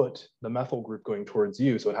to put the methyl group going towards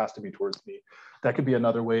you, so it has to be towards me. That could be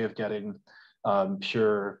another way of getting a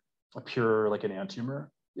pure like enantiomer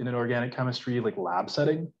in an organic chemistry like lab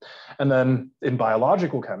setting. And then in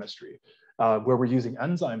biological chemistry, where we're using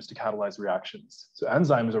enzymes to catalyze reactions. So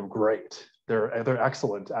enzymes are great. They're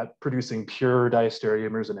excellent at producing pure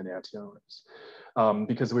diastereomers and enantiomers.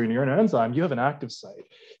 Because when you're in an enzyme, you have an active site.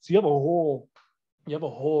 So you have a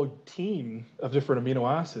whole team of different amino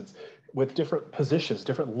acids with different positions,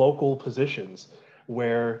 different local positions,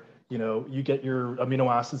 where you get your amino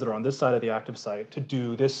acids that are on this side of the active site to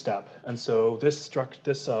do this step. And so this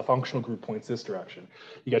functional group points this direction.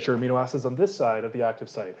 You get your amino acids on this side of the active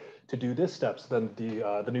site to do this step. So then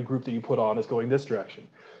the new group that you put on is going this direction.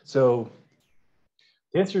 So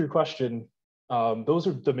to answer your question, Those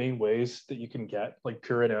are the main ways that you can get like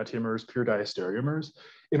pure enantiomers, pure diastereomers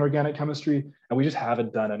in organic chemistry, and we just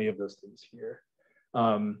haven't done any of those things here.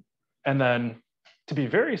 And then to be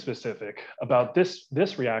very specific about this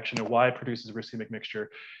reaction and why it produces a racemic mixture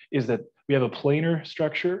is that we have a planar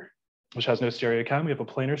structure, which has no stereochem. We have a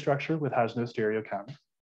planar structure which has no stereochem.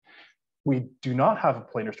 We do not have a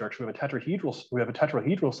planar structure. We have a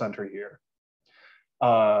tetrahedral center here.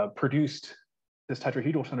 This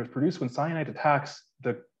tetrahedral center is produced when cyanide attacks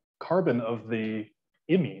the carbon of the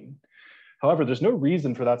imine. However, there's no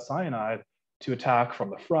reason for that cyanide to attack from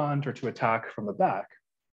the front or to attack from the back,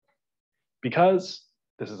 because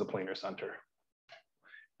this is a planar center.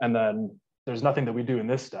 And then there's nothing that we do in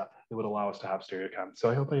this step that would allow us to have stereochem. So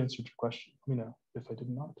I hope I answered your question. Let me know if I did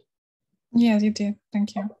not. Yes, you did.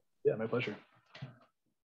 Thank you. Yeah, my pleasure.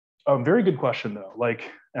 Very good question though.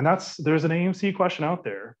 There's an AMC question out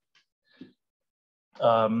there.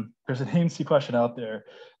 There's an AMC question out there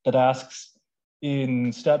that asks,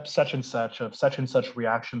 in step such and such of such and such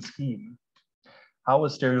reaction scheme, how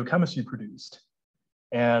was stereochemistry produced?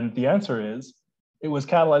 And the answer is, it was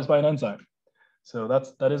catalyzed by an enzyme. So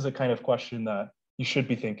that is a kind of question that you should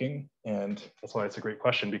be thinking. And that's why it's a great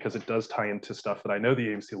question, because it does tie into stuff that I know the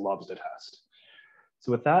AMC loves to test.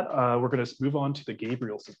 So with that, we're going to move on to the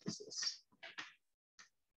Gabriel synthesis,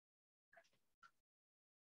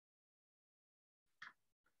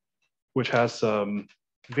 which has some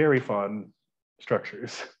very fun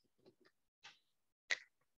structures.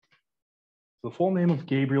 The full name of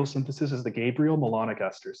Gabriel synthesis is the Gabriel malonic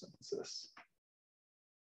ester synthesis.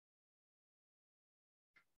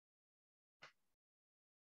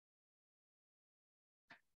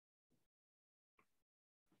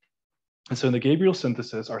 And so in the Gabriel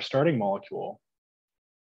synthesis, our starting molecule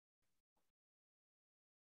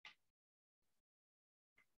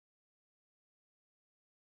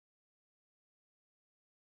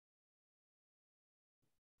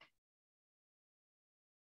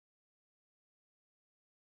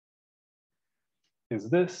is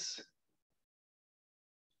this,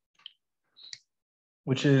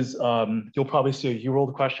 which is, you'll probably see a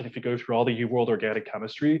UWorld question if you go through all the UWorld organic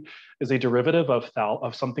chemistry, is a derivative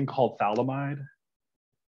of something called phthalimide.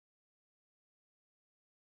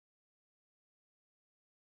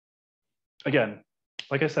 Again,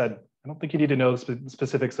 like I said, I don't think you need to know the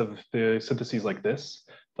specifics of the syntheses like this,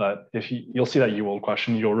 but if you'll see that UWorld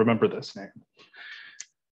question, you'll remember this name.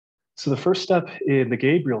 So the first step in the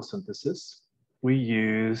Gabriel synthesis, we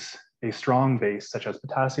use a strong base such as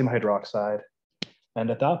potassium hydroxide. And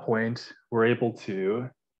at that point, we're able to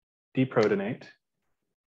deprotonate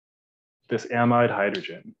this amide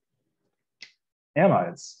hydrogen.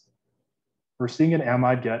 Amides. We're seeing an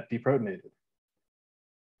amide get deprotonated.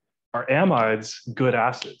 Are amides good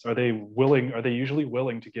acids? Are they usually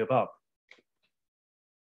willing to give up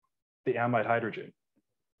the amide hydrogen?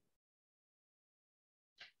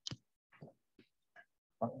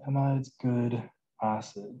 Are amides good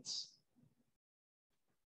acids?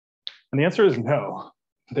 And the answer is no,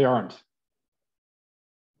 they aren't.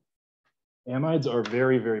 Amides are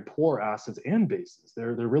very, very poor acids and bases. They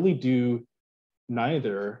really do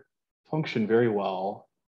neither function very well.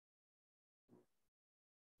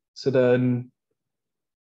 So then,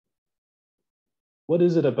 what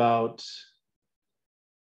is it about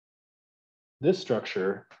this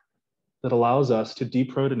structure that allows us to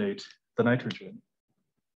deprotonate the nitrogen?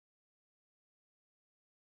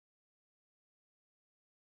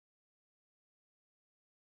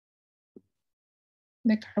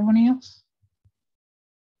 The carbonyls?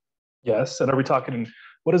 Yes, and are we talking,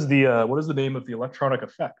 what is the name of the electronic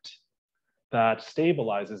effect that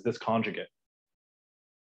stabilizes this conjugate?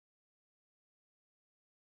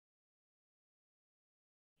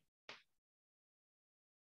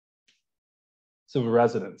 So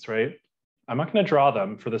resonance, right? I'm not going to draw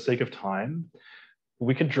them for the sake of time.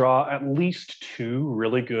 We could draw at least two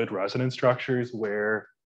really good resonance structures where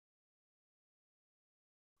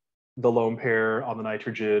the lone pair on the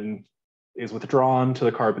nitrogen is withdrawn to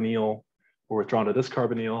the carbonyl or withdrawn to this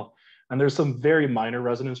carbonyl. And there's some very minor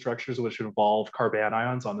resonance structures which involve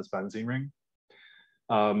carbanions on this benzene ring.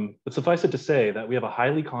 But suffice it to say that we have a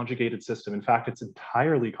highly conjugated system. In fact, it's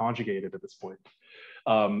entirely conjugated at this point.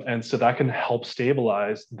 And so that can help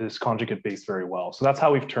stabilize this conjugate base very well. So that's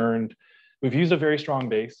how we've used a very strong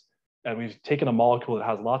base, and we've taken a molecule that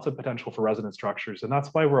has lots of potential for resonance structures. And that's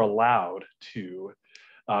why we're allowed to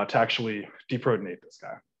actually deprotonate this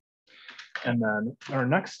guy. And then our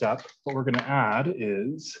next step, what we're going to add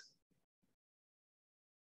is,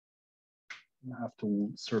 I have to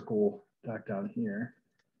circle back down here.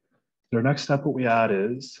 Our next step, what we add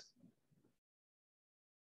is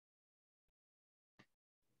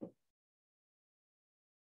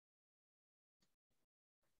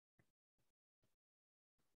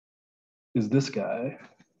is this guy.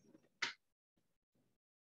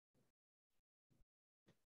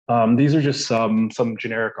 These are just some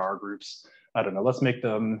generic R groups. I don't know, let's make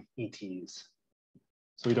them ETs.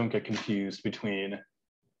 So we don't get confused between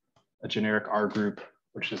a generic R group,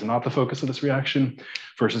 which is not the focus of this reaction,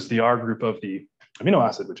 versus the R group of the amino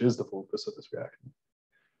acid, which is the focus of this reaction.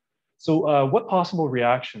 So what possible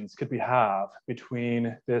reactions could we have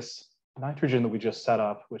between this nitrogen that we just set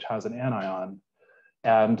up, which has an anion,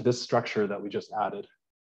 and this structure that we just added?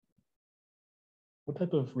 What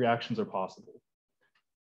type of reactions are possible?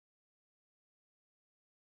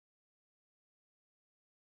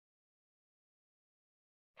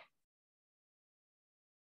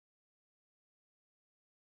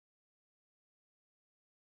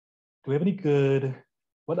 Do we have any good,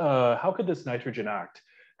 how could this nitrogen act?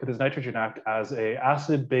 Could this nitrogen act as a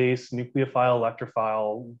acid-base, nucleophile,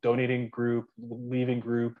 electrophile, donating group, leaving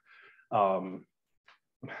group? Yeah,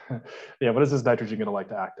 what is this nitrogen gonna like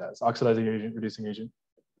to act as? Oxidizing agent, reducing agent?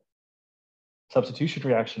 Substitution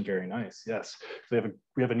reaction, very nice, yes. So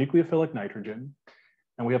we have a nucleophilic nitrogen,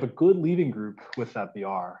 and we have a good leaving group with that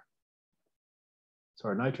Br. So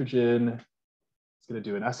our nitrogen is gonna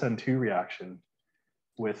do an SN2 reaction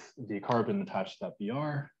with the carbon attached to that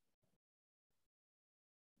Br.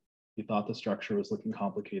 You thought the structure was looking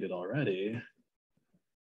complicated already.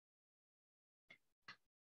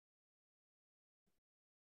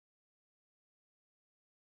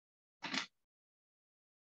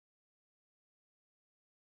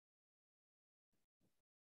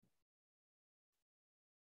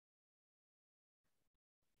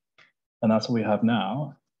 And that's what we have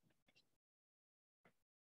now.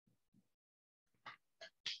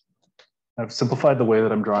 I've simplified the way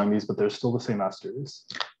that I'm drawing these, but they're still the same esters.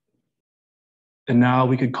 And now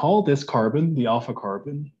we could call this carbon the alpha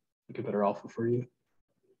carbon. Make a better alpha for you.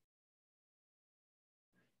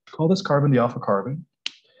 Call this carbon the alpha carbon.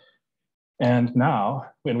 And now,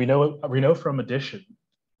 when we know from addition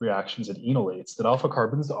reactions and enolates that alpha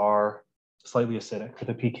carbons are slightly acidic with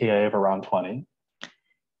a pKa of around 20.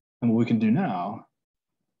 And what we can do now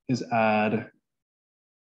is add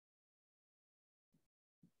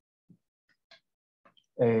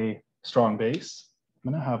a strong base.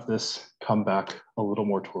 I'm gonna have this come back a little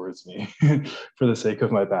more towards me for the sake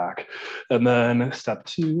of my back. And then step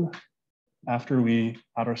 2, after we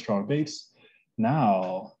add our strong base,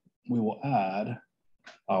 now we will add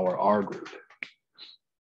our R group.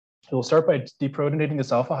 So we'll start by deprotonating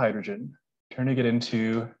this alpha hydrogen, turning it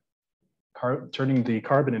into, turning the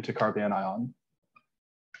carbon into carbanion.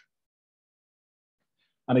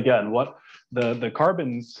 And again, what the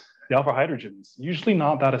carbons, the alpha hydrogens, usually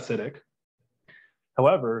not that acidic.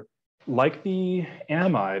 However, like the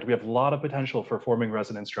amide, we have a lot of potential for forming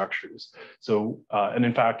resonance structures. So, and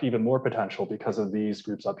in fact, even more potential because of these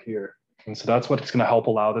groups up here. And so that's what's gonna help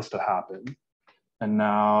allow this to happen. And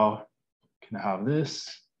now we can have this,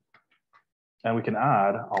 and we can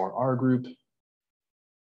add our R group.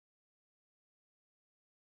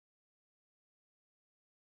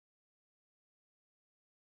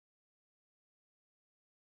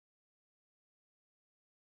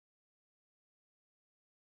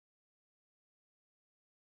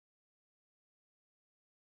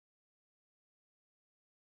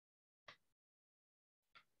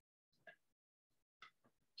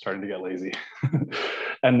 Starting to get lazy.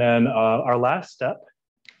 And then our last step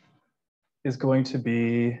is going to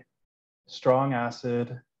be strong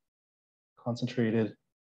acid, concentrated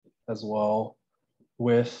as well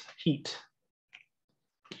with heat.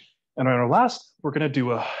 And on our last, we're gonna do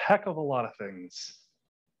a heck of a lot of things.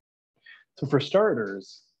 So for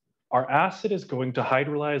starters, our acid is going to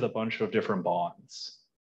hydrolyze a bunch of different bonds.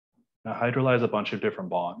 Now hydrolyze a bunch of different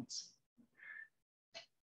bonds.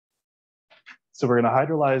 So we're going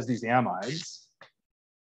to hydrolyze these amides.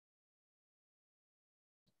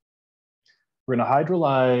 We're going to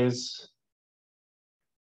hydrolyze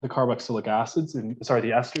the carboxylic acids, the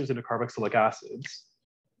esters into carboxylic acids.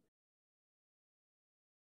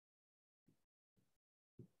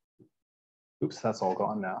 Oops, that's all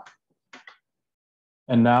gone now.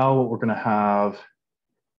 And now what we're going to have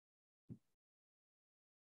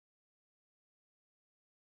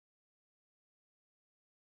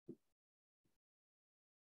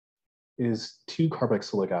is 2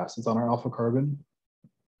 carboxylic acids on our alpha carbon.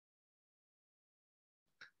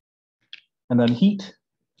 And then heat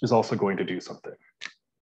is also going to do something.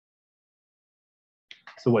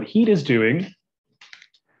 So what heat is doing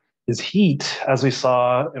is heat, as we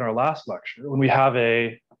saw in our last lecture, when we have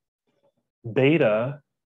a beta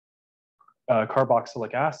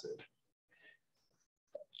carboxylic acid.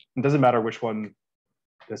 It doesn't matter which one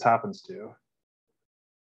this happens to.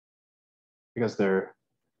 because they're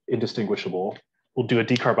indistinguishable. We'll do a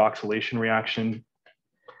decarboxylation reaction.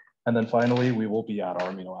 And then finally, we will be at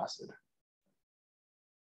our amino acid.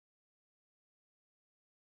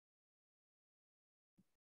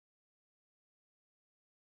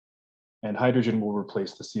 And hydrogen will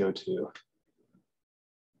replace the CO2.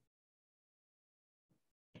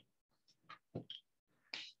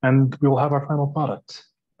 And we will have our final product.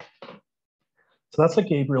 So that's a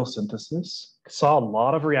Gabriel synthesis. Saw a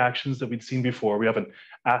lot of reactions that we'd seen before. We have an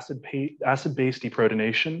acid-base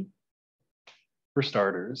deprotonation for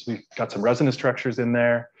starters. We've got some resonance structures in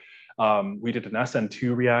there. We did an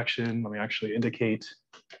SN2 reaction. Let me actually indicate.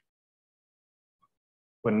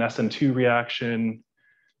 When an SN2 reaction,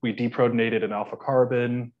 we deprotonated an alpha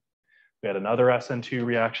carbon. We had another SN2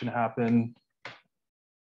 reaction happen.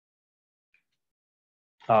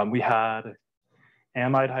 We had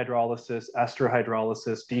amide hydrolysis, ester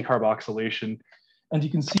hydrolysis, decarboxylation, and you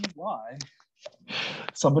can see why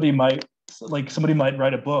somebody might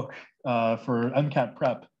write a book for MCAT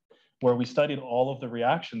prep where we studied all of the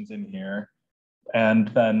reactions in here and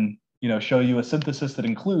then show you a synthesis that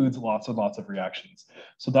includes lots and lots of reactions.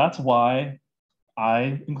 So that's why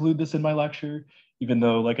I include this in my lecture, even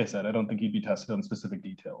though, like I said, I don't think you'd be tested on specific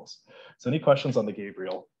details. So any questions on the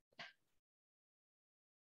Gabriel?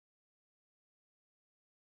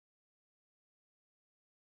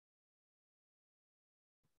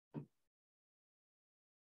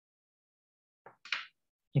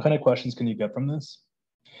 What kind of questions can you get from this?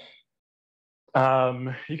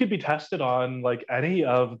 You could be tested on like any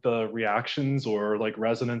of the reactions or like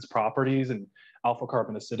resonance properties and alpha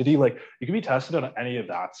carbon acidity. Like you could be tested on any of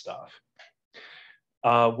that stuff.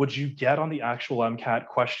 Would you get on the actual MCAT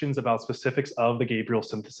questions about specifics of the Gabriel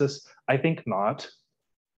synthesis? I think not.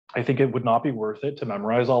 I think it would not be worth it to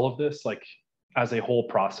memorize all of this like as a whole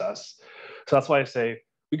process. So that's why I say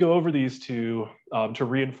we go over these to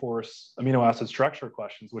reinforce amino acid structure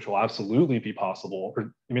questions, which will absolutely be possible,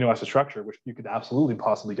 or amino acid structure, which you could absolutely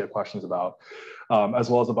possibly get questions about, as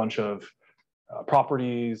well as a bunch of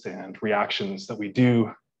properties and reactions that we do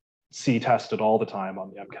see tested all the time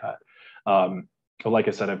on the MCAT. But like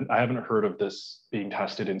I said, I haven't heard of this being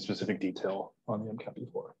tested in specific detail on the MCAT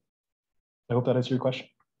before. I hope that answers your question.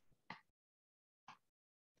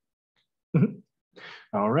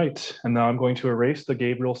 All right, and now I'm going to erase the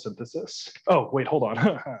Gabriel synthesis. Oh, wait, hold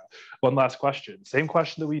on. One last question. Same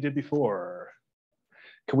question that we did before.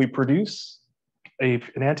 Can we produce an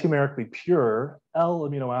antimerically pure L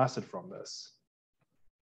amino acid from this?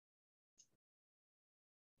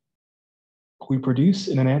 Can we produce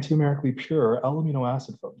an enantiomerically pure L amino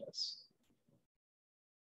acid from this?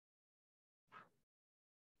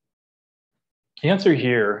 The answer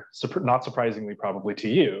here, not surprisingly probably to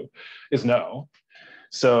you, is no.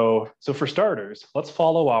 So for starters, let's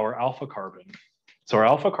follow our alpha carbon. So our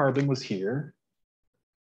alpha carbon was here.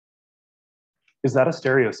 Is that a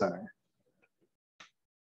stereocenter?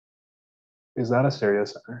 Is that a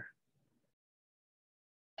stereocenter?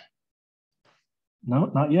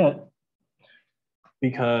 No, not yet.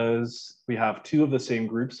 Because we have two of the same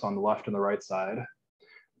groups on the left and the right side.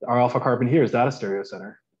 Our alpha carbon here, is that a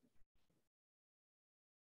stereocenter?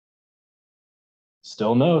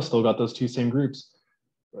 Still no, still got those two same groups.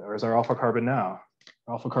 Where's our alpha carbon now?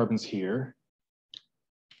 Alpha carbon's here.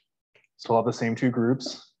 Still have the same two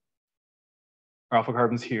groups. Our alpha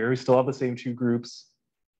carbon's here. We still have the same two groups.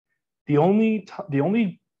 The only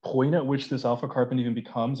point at which this alpha carbon even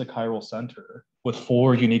becomes a chiral center with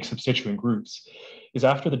 4 unique substituent groups is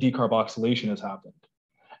after the decarboxylation has happened.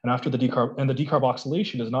 And after the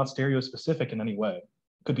decarboxylation is not stereospecific in any way.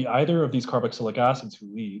 It could be either of these carboxylic acids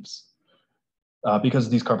who leaves. Because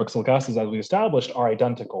these carboxylic acids, as we established, are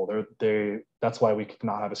identical. That's why we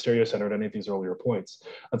cannot have a stereocenter at any of these earlier points.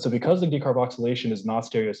 And so because the decarboxylation is not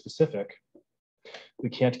stereospecific, we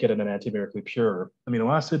can't get an enantiomerically pure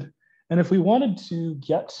amino acid. And if we wanted to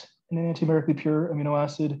get an enantiomerically pure amino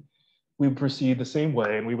acid, we would proceed the same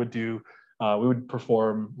way, and we would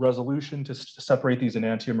perform resolution to separate these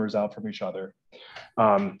enantiomers out from each other.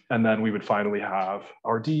 And then we would finally have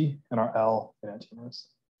our D and our L enantiomers.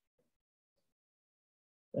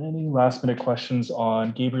 Any last minute questions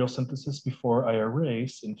on Gabriel synthesis before I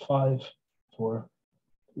erase in 5, 4,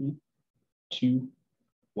 3, 2,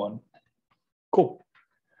 1. Cool.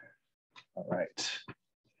 All right.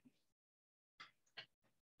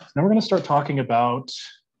 So now we're going to start talking about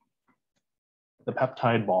the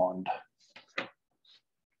peptide bond.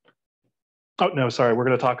 Oh, no, sorry. We're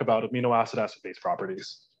going to talk about amino acid-base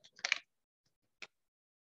properties.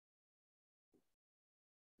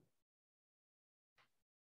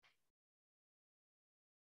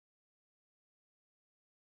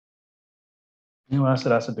 Amino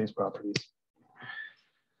acid, acid-base properties.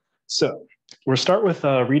 So we'll start with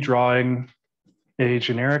redrawing a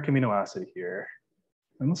generic amino acid here.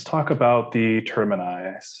 And let's talk about the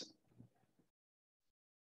termini.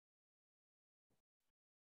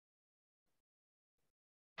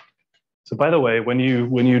 So by the way, when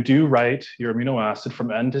you do write your amino acid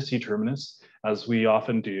from N to C terminus, as we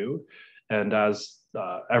often do, and as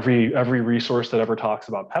every resource that ever talks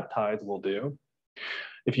about peptides will do,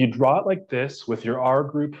 if you draw it like this with your R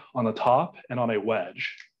group on the top and on a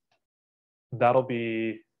wedge, that'll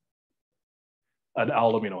be an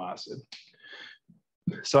L amino acid.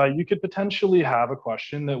 So you could potentially have a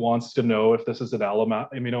question that wants to know if this is an L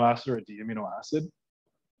amino acid or a D amino acid,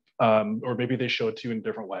 or maybe they show it to you in a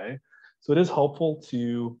different way. So it is helpful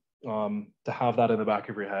to have that in the back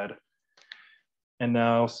of your head. And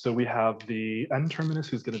now, so we have the N terminus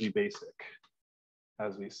who's going to be basic,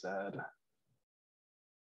 as we said.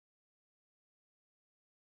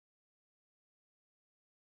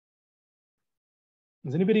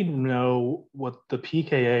 Does anybody know what the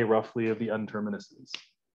pKa roughly of the N terminus is?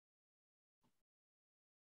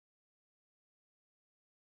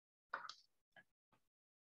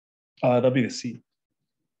 That'll be the C.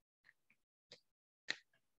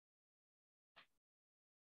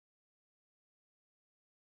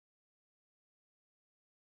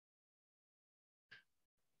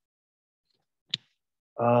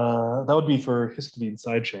 That would be for histidine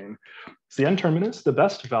side chain. So the N terminus, the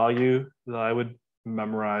best value that I would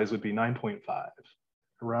memorize would be 9.5,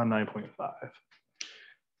 around 9.5.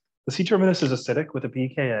 The C terminus is acidic with a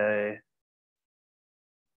pKa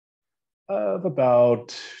of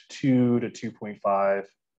about 2 to 2.5.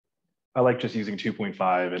 I like just using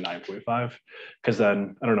 2.5 and 9.5 because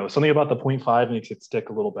then, I don't know, something about the 0.5 makes it stick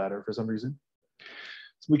a little better for some reason.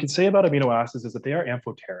 So we could say about amino acids is that they are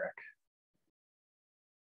amphoteric.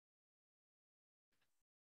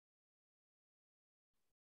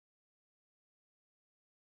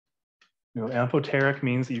 You know, amphoteric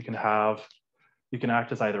means that you can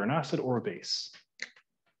act as either an acid or a base.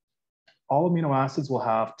 All amino acids will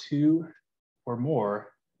have 2 or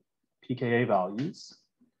more pKa values.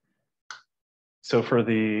 So for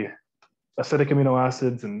the acidic amino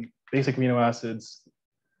acids and basic amino acids,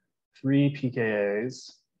 3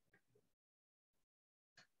 pKa's.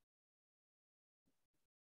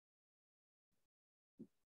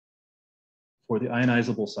 For the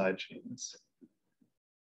ionizable side chains.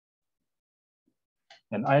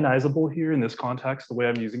 And ionizable here in this context, the way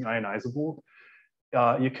I'm using ionizable,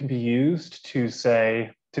 it can be used to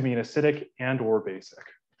mean acidic and or basic.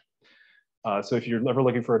 So if you're ever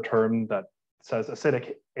looking for a term that says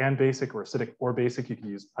acidic and basic or acidic or basic, you can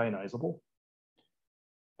use ionizable.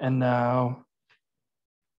 And now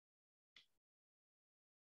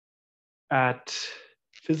at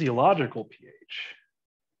physiological pH,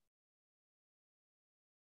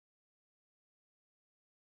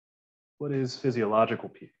 what is physiological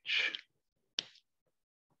pH?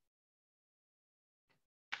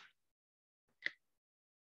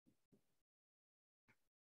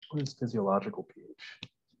 What is physiological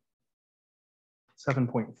pH?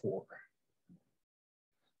 7.4.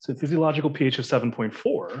 So physiological pH of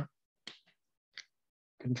 7.4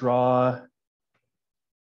 can draw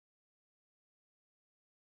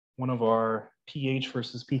one of our pH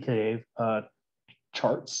versus pKa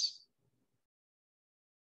charts.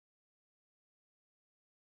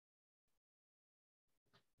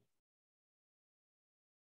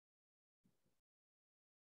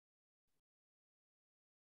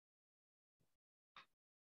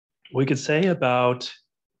 We could say about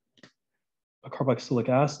a carboxylic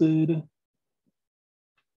acid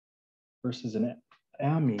versus an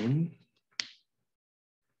amine.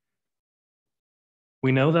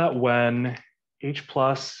 We know that when H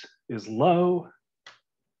plus is low,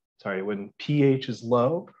 when pH is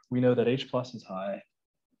low, we know that H plus is high.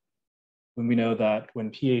 When we know that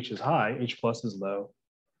when pH is high, H plus is low.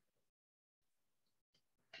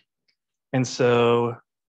 And so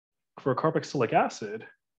for a carboxylic acid,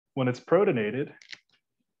 when it's protonated,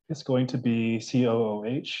 it's going to be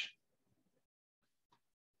COOH.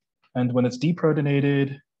 And when it's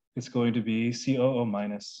deprotonated, it's going to be COO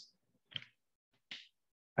minus.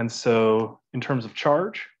 And so in terms of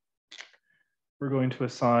charge, we're going to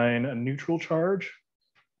assign a neutral charge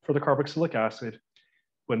for the carboxylic acid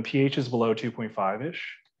when pH is below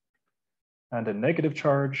 2.5-ish, and a negative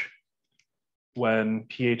charge when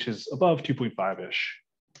pH is above 2.5-ish.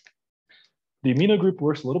 The amino group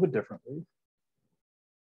works a little bit differently.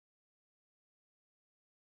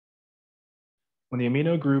 When the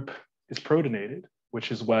amino group is protonated,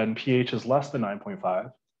 which is when pH is less than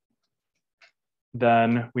 9.5,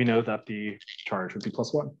 then we know that the charge would be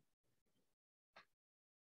 +1.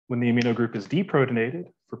 When the amino group is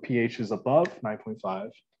deprotonated for pHs above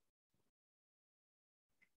 9.5,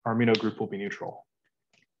 our amino group will be neutral.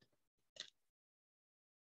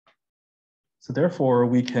 So therefore,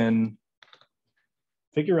 we can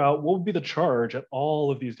figure out what would be the charge at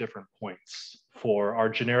all of these different points for our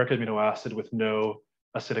generic amino acid with no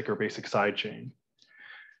acidic or basic side chain.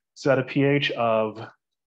 So at a pH of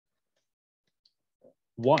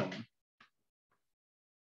 1,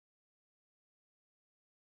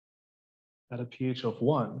 what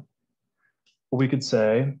we could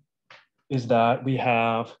say is that we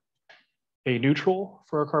have a neutral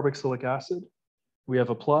for our carboxylic acid. We have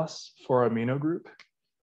a plus for our amino group.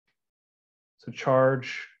 So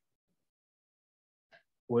charge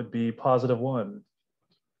would be +1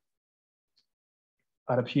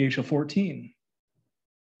 at a pH of 14.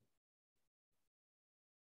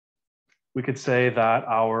 We could say that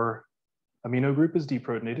our amino group is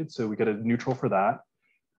deprotonated, so we get a neutral for that.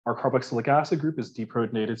 Our carboxylic acid group is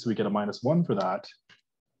deprotonated, so we get a -1 for that.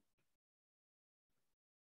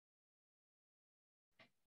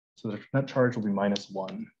 So the net charge will be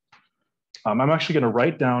 -1. I'm actually going to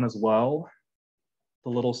write down as well the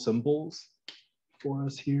little symbols for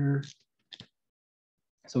us here,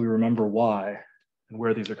 so we remember why and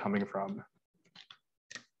where these are coming from.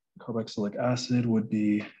 Carboxylic acid would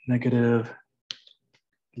be negative,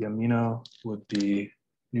 the amino would be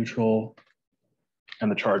neutral,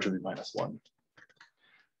 and the charge would be -1.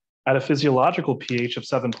 At a physiological pH of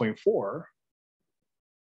 7.4,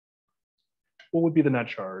 what would be the net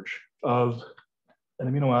charge of an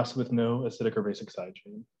amino acid with no acidic or basic side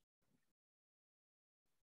chain?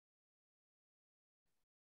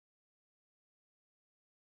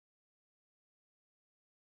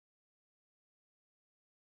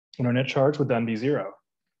 And our net charge would then be 0.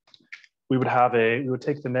 We would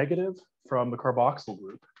take the negative from the carboxyl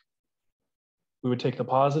group. We would take the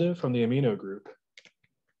positive from the amino group.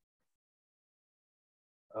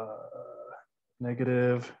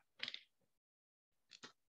 Negative,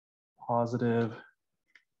 positive,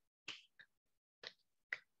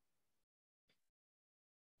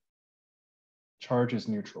 charge is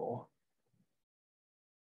neutral.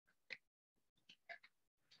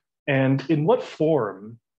 And in what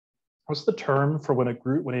form, what's the term for when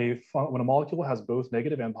a molecule has both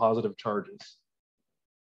negative and positive charges?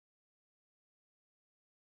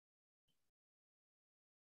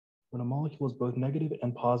 When a molecule has both negative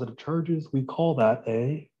and positive charges, we call that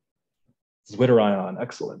a Zwitter-ion.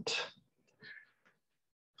 Excellent.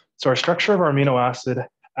 So our structure of our amino acid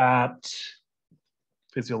at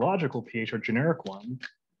physiological pH, or generic one,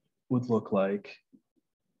 would look like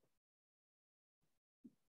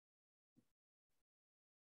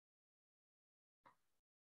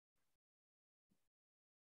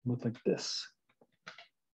this.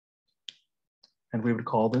 And we would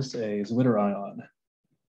call this a Zwitter-ion.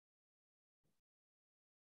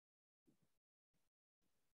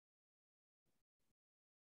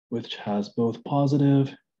 Which has both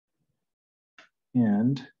positive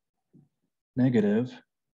and negative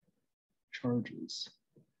charges.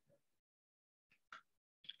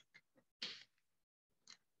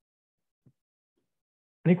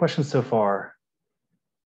 Any questions so far?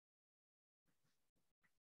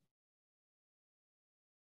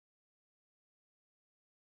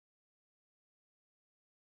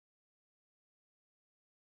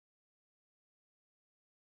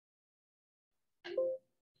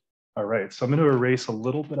 All right, so I'm going to erase a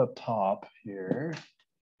little bit up top here.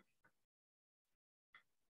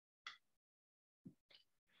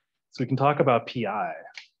 So we can talk about PI.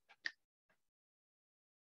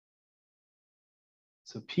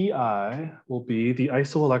 So PI will be the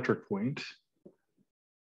isoelectric point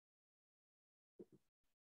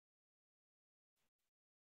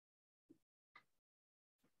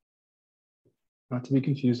not to be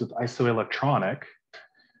confused with isoelectronic,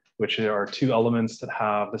 which are two elements that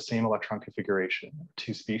have the same electron configuration,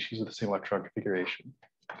 two species with the same electron configuration.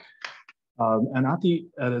 And at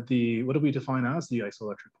the, what do we define as the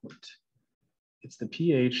isoelectric point? It's the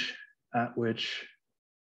pH at which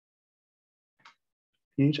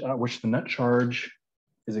the net charge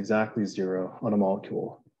is exactly 0 on a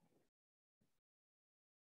molecule.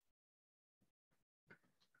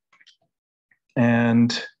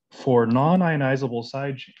 And for non-ionizable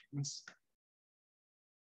side chains,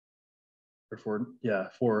 or for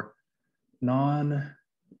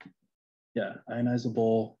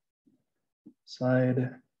ionizable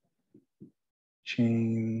side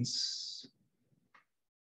chains,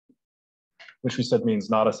 which we said means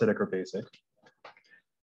not acidic or basic,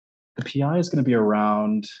 the PI is going to be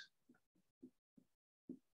around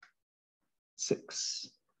 6.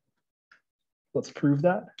 Let's prove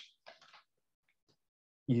that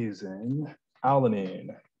using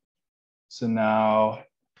alanine. So now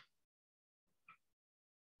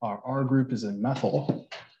our R group is in methyl.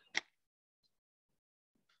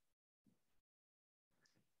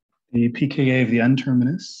 The pKa of the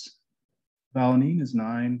N-terminus of alanine is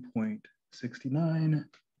 9.69,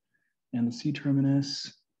 and the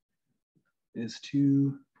C-terminus is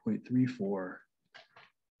 2.34.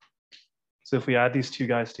 So if we add these two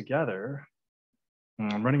guys together,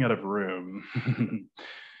 I'm running out of room.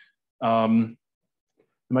 Am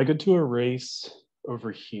I good to erase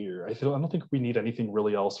over here? I don't think we need anything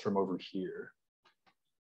really else from over here.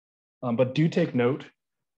 But do take note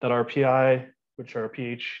that our PI, which our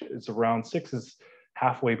pH is around 6, is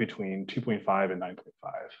halfway between 2.5 and 9.5.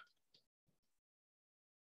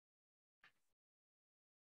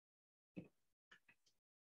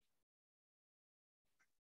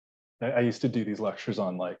 I used to do these lectures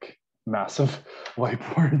on like massive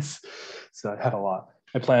whiteboards, so I had a lot.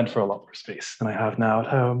 I planned for a lot more space than I have now at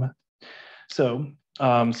home. So,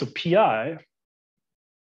 so PI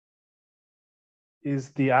is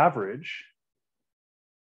the average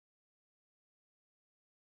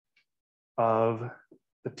of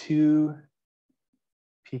the two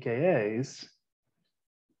pKa's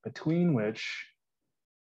between which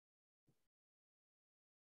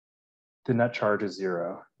the net charge is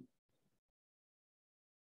 0.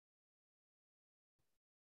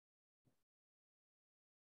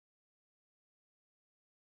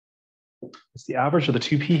 It's the average of the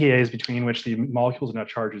two pKa's between which the molecule's net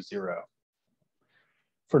charge is 0.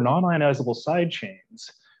 For non-ionizable side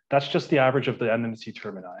chains, that's just the average of the N and C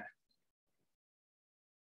termini.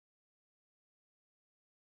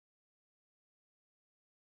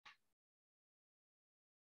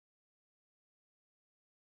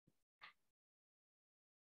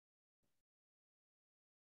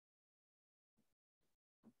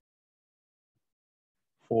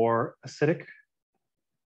 For acidic,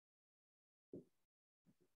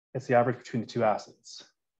 it's the average between the two acids.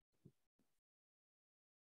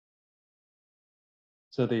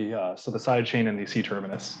 So the side chain and the C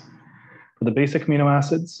terminus. For the basic amino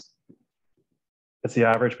acids, it's the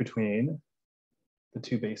average between the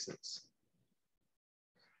two bases.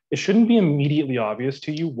 It shouldn't be immediately obvious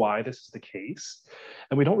to you why this is the case,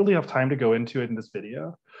 and we don't really have time to go into it in this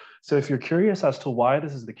video. So if you're curious as to why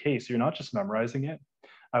this is the case, you're not just memorizing it,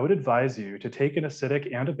 I would advise you to take an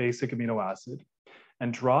acidic and a basic amino acid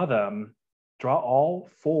and draw all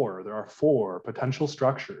 4, there are 4 potential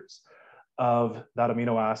structures of that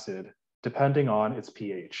amino acid depending on its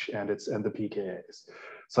pH and the pKa's.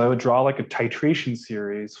 So I would draw like a titration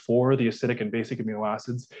series for the acidic and basic amino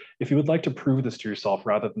acids if you would like to prove this to yourself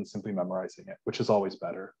rather than simply memorizing it, which is always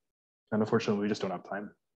better. And unfortunately, we just don't have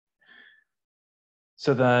time.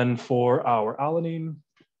 So then for our alanine,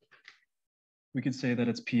 we could say that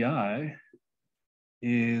its PI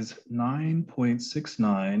is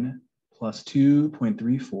 9.69 plus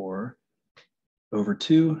 2.34 over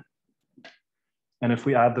 2. And if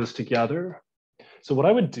we add those together, so what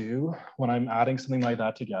I would do when I'm adding something like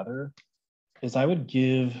that together is I would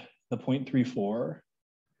give the 0.34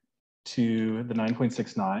 to the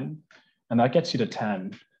 9.69, and that gets you to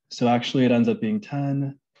 10. So actually it ends up being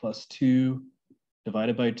 10 plus 2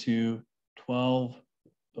 divided by 2, 12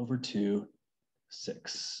 over 2,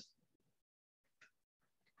 6.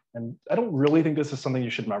 And I don't really think this is something you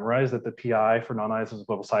should memorize, that the PI for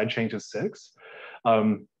non-ionizable side chain is 6.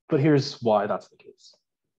 But here's why that's the case.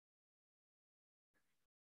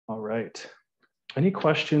 All right. Any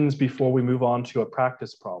questions before we move on to a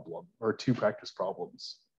practice problem or 2 practice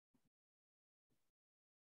problems?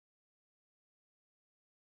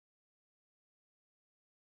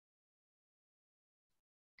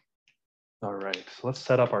 All right, so let's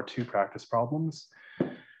set up our 2 practice problems.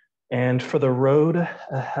 And for the road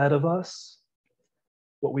ahead of us,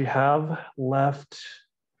 what we have left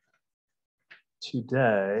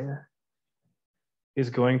today is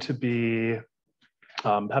going to be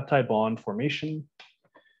peptide bond formation.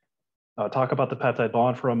 Talk about the peptide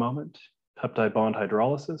bond for a moment, peptide bond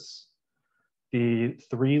hydrolysis, the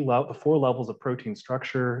 4 levels of protein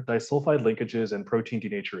structure, disulfide linkages, and protein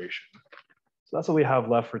denaturation. So that's what we have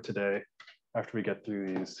left for today after we get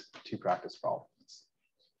through these 2 practice problems.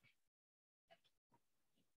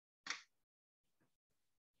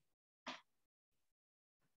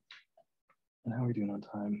 And how are we doing on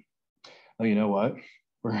time? Oh, you know what?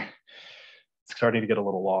 It's starting to get a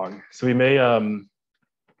little long. So we may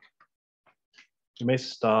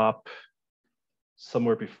stop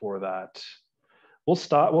somewhere before that. We'll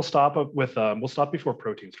stop before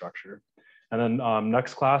protein structure. And then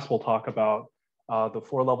next class, we'll talk about the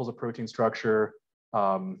 4 levels of protein structure,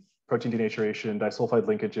 protein denaturation, disulfide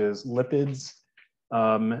linkages, lipids,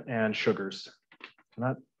 and sugars. And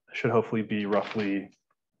that should hopefully be roughly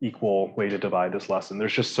equal way to divide this lesson.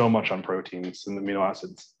 There's just so much on proteins and amino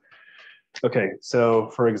acids. Okay, so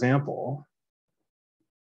for example,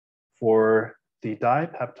 for the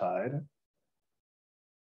dipeptide,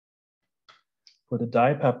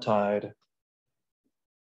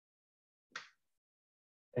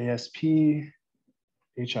 ASP,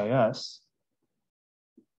 HIS,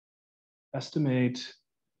 estimate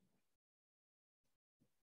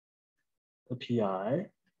the PI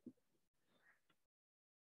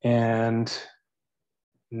and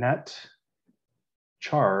net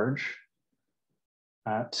charge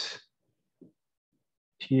at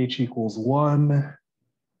pH equals 1,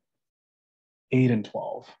 8, and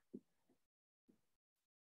 12.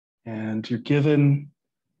 And you're given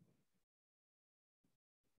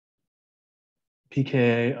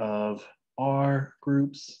pKa of R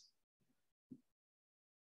groups.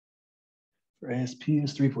 For ASP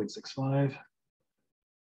is 3.65.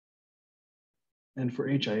 And for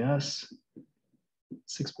HIS,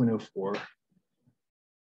 6.04.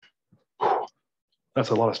 That's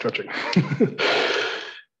a lot of stretching.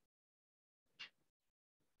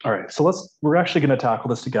 All right, so we're actually gonna tackle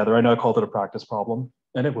this together. I know I called it a practice problem,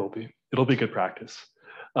 and it will be. It'll be good practice.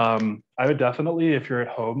 I would definitely, if you're at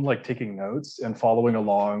home, like taking notes and following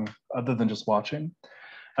along, other than just watching,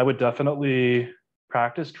 I would definitely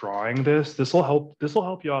practice drawing this. This will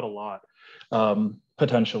help you out a lot,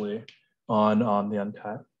 potentially on the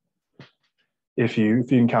MCAT. If you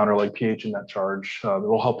encounter like pH and net charge,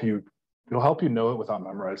 it'll help you know it without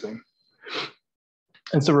memorizing.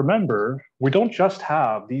 And so remember, we don't just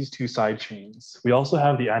have these 2 side chains. We also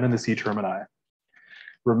have the N and the C termini.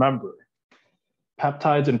 Remember,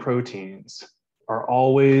 peptides and proteins are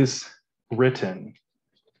always written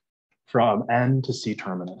from N to C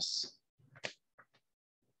terminus.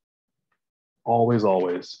 Always,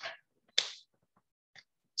 always.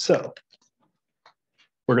 So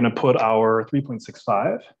we're going to put our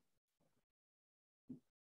 3.65.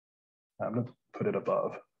 I'm going to put it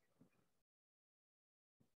above.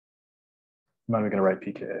 I'm not even going to write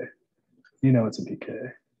pKa. You know it's a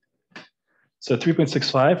pKa. So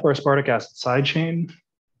 3.65 for our aspartic acid side chain.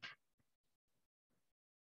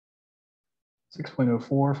 6.04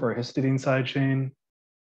 for our histidine side chain.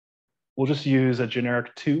 We'll just use a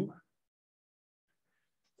generic 2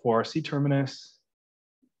 for our C terminus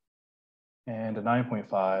and a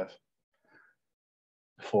 9.5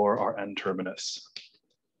 for our N terminus.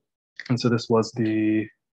 And so this was the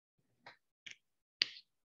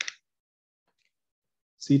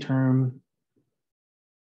C term.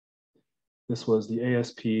 This was the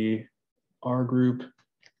ASP R group.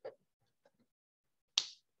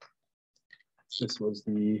 This was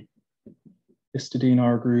the histidine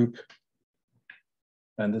R group.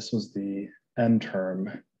 And this was the N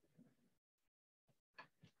term.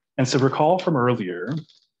 And so recall from earlier,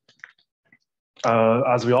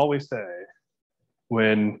 as we always say,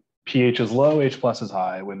 when pH is low, H plus is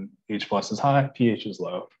high. When H plus is high, pH is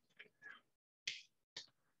low.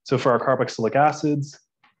 So for our carboxylic acids,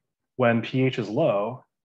 when pH is low,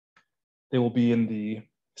 they will be in the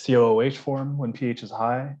COOH form. When pH is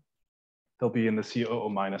high, they'll be in the COO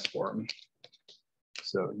minus form.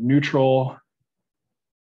 So neutral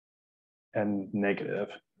and negative.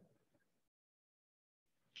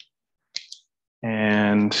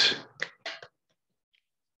 And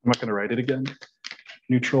I'm not going to write it again.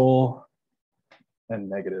 Neutral and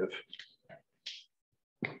negative.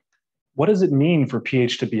 What does it mean for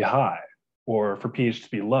pH to be high or for pH to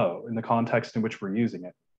be low in the context in which we're using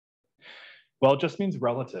it? Well, it just means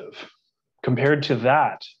relative. Compared to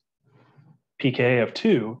that pKa of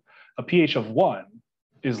 2, a pH of 1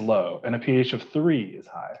 is low and a pH of 3 is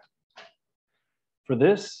high. For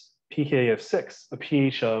this pKa of 6, a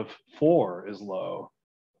pH of 4 is low,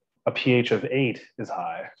 a pH of 8 is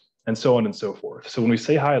high, and so on and so forth. So when we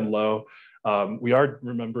say high and low, we are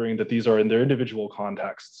remembering that these are in their individual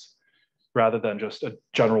contexts rather than just a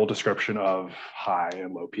general description of high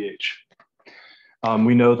and low pH.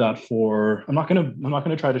 We know that for, I'm not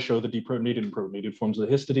gonna try to show the deprotonated and protonated forms of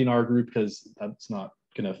the histidine R group because that's not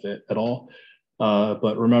gonna fit at all.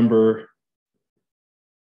 But remember,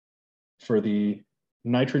 for the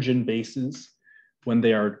nitrogen bases, when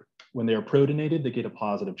they are protonated, they get a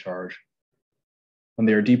positive charge. When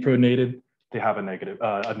they are deprotonated, they have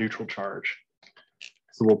a neutral charge.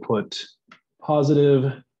 So we'll put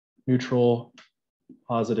positive, neutral,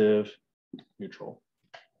 positive, neutral.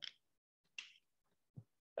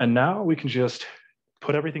 And now we can just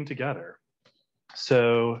put everything together.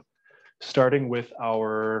 So starting with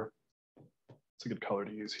our, it's a good color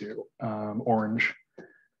to use here, orange,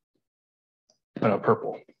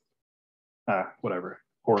 purple, whatever,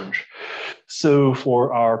 orange. So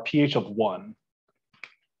for our pH of 1,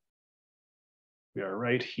 we are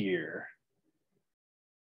right here.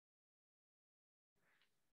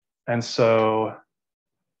 And so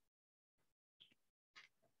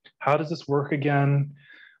how does this work again?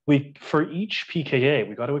 For each pKa,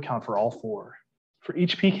 we got to account for all 4. For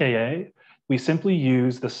each pKa, we simply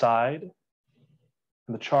use the side,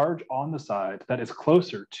 the charge on the side that is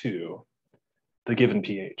closer to the given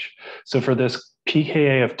pH. So for this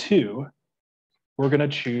pKa of 2, we're going to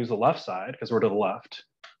choose the left side because we're to the left,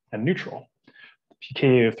 and neutral.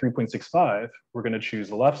 pKa of 3.65, we're going to choose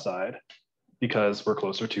the left side because we're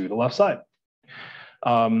closer to the left side.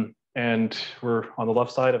 And we're on the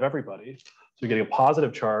left side of everybody. So you're getting a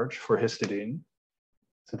positive charge for histidine.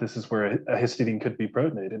 So this is where a histidine could be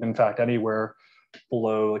protonated. In fact, anywhere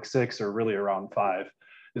below like 6 or really around 5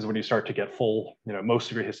 is when you start to get full,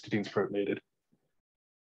 most of your histidines protonated.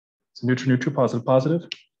 So neutral, neutral, positive, positive.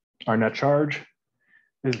 Our net charge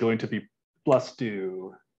is going to be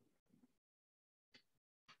 +2.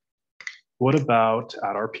 What about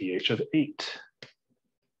at our pH of 8?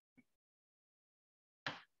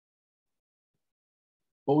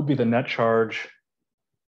 What would be the net charge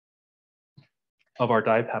of our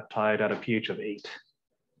dipeptide at a pH of 8?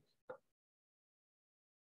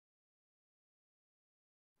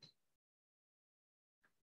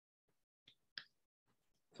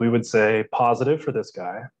 So we would say positive for this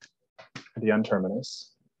guy, the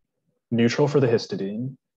N-terminus, neutral for the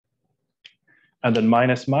histidine, and then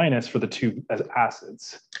minus minus for the 2 as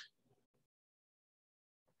acids.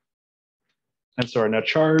 And so our net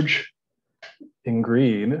charge in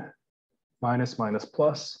green, minus minus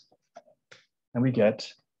plus, and we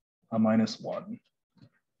get a -1.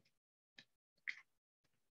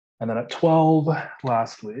 And then at 12,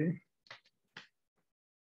 lastly,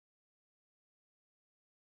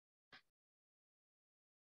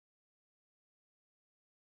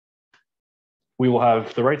 we will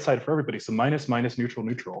have the right side for everybody. So minus, minus, neutral,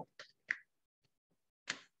 neutral.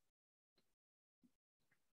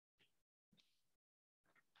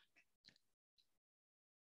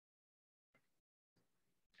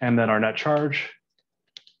 And then our net charge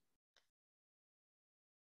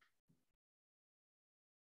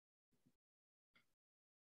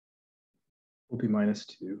will be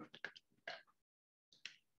 -2.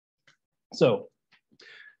 So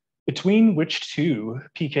between which 2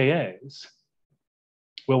 pKa's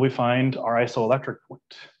will we find our isoelectric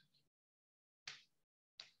point?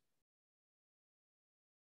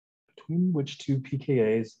 Between which 2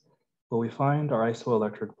 pKa's will we find our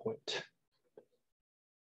isoelectric point?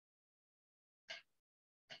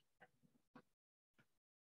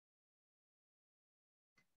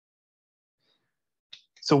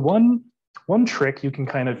 So one trick you can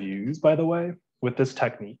kind of use, by the way, with this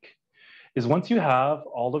technique is once you have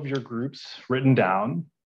all of your groups written down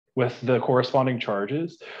with the corresponding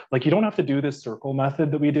charges, like you don't have to do this circle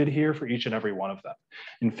method that we did here for each and every one of them.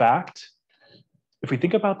 In fact, if we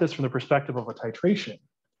think about this from the perspective of a titration,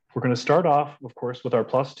 we're going to start off, of course, with our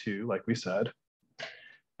 +2, like we said.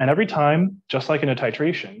 And every time, just like in a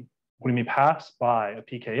titration, when we pass by a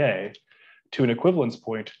pKa to an equivalence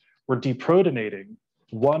point, we're deprotonating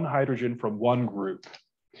 1 hydrogen from 1 group.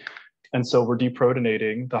 And so we're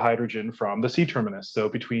deprotonating the hydrogen from the C-terminus. So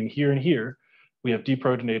between here and here, we have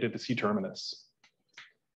deprotonated the C-terminus.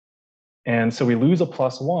 And so we lose a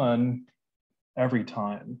 +1 every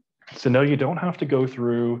time. So no, you don't have to go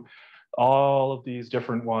through all of these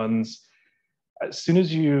different ones. As soon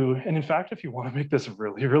as you, and in fact, if you want to make this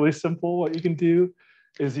really, really simple, what you can do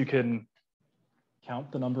is you can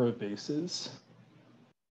count the number of bases.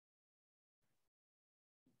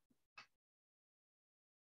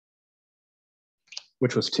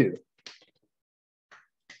 Which was 2.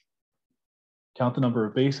 Count the number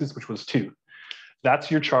of bases, which was 2. That's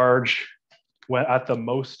your charge when at the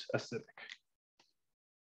most acidic.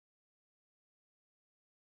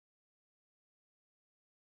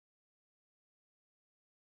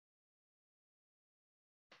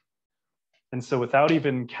 And so without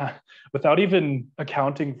even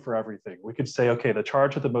accounting for everything, we could say, okay, the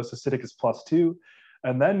charge at the most acidic is +2.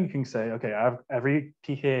 And then you can say, okay, every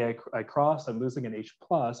pKa I cross, I'm losing an H+,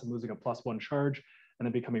 I'm losing a +1 charge, and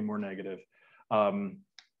then becoming more negative.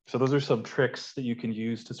 So those are some tricks that you can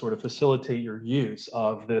use to sort of facilitate your use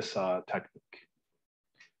of this technique.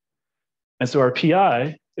 And so our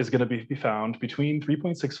PI is going to be found between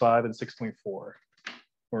 3.65 and 6.4,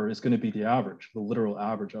 or is going to be the average, the literal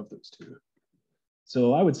average of those two.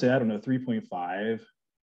 So I would say, I don't know, 3.5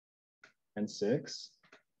 and 6.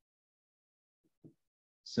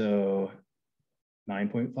 So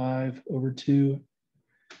 9.5 over 2,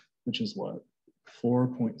 which is what?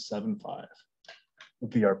 4.75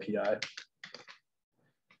 would be our PI.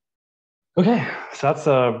 Okay, so that's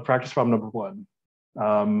practice problem number 1.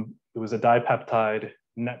 It was a dipeptide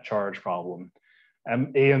net charge problem.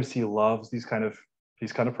 AMC loves these kind of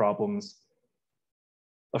problems.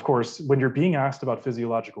 Of course, when you're being asked about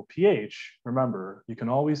physiological pH, remember, you can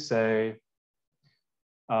always say,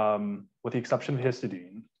 with the exception of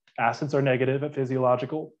histidine, acids are negative at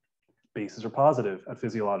physiological, bases are positive at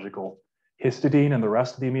physiological. Histidine and the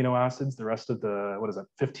rest of the amino acids, the rest of the,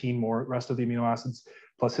 15 more rest of the amino acids,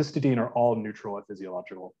 plus histidine are all neutral at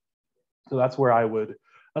physiological. So that's where I would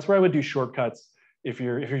do shortcuts if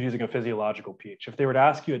you're using a physiological pH. If they were to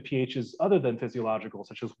ask you at pHs other than physiological,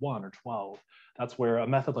 such as 1 or 12, that's where a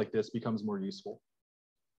method like this becomes more useful.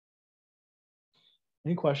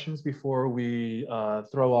 Any questions before we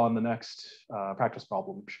throw on the next practice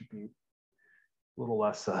problem? Should be a little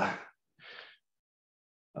less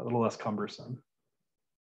cumbersome.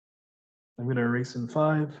 I'm going to erase in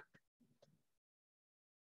 5.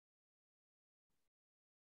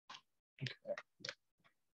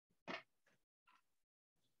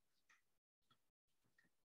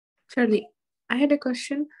 Charlie, I had a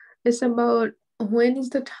question. It's about when is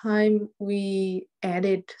the time we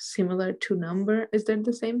added similar to number? Is that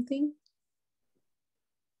the same thing?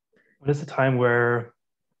 What is the time where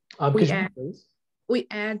we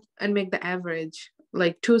add and make the average,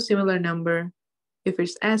 like 2 similar number. If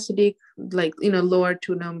it's acidic, like, lower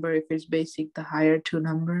 2 number. If it's basic, the higher 2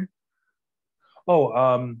 number.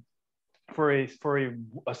 Oh, for a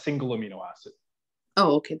single amino acid.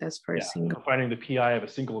 Oh, okay, that's for a single. Finding the PI of a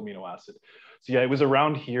single amino acid. So yeah, it was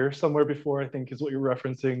around here somewhere before, I think is what you're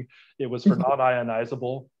referencing. It was for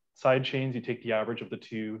non-ionizable side chains, you take the average of the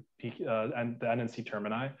 2 and the N and C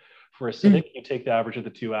termini. For acidic, you take the average of the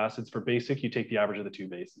 2 acids. For basic, you take the average of the 2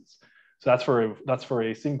 bases. So that's for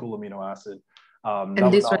a single amino acid. That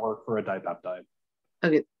would not work for a dipeptide.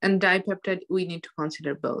 Okay, and dipeptide, we need to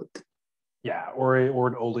consider both. Yeah, or an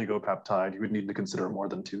oligopeptide, you would need to consider more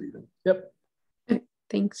than 2 even. Yep.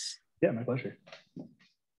 Thanks. Yeah, my pleasure.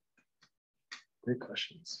 Great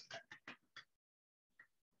questions.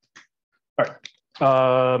 All right.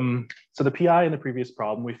 So the PI in the previous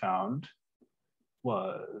problem we found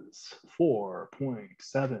was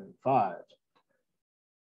 4.75.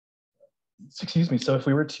 Excuse me. So if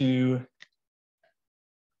we were to,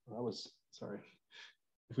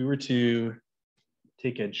 if we were to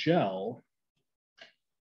take a gel,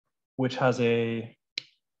 which has a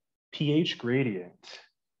pH gradient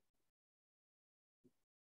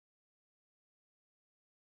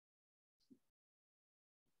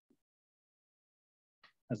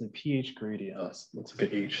let's look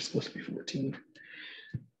at H, it's supposed to be 14.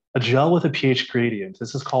 A gel with a pH gradient,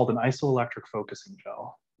 this is called an isoelectric focusing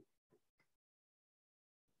gel.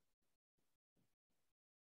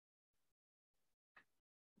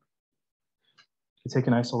 You take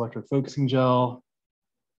an isoelectric focusing gel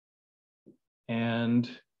and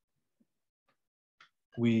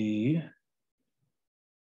we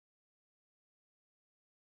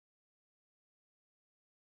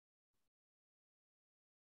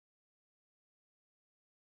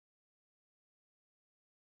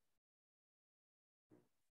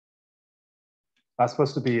that's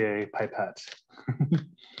supposed to be a pipette.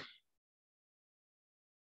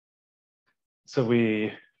 So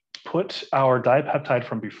we put our dipeptide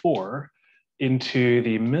from before into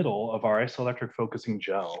the middle of our isoelectric focusing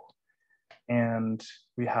gel. And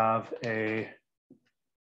we have a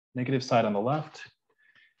negative side on the left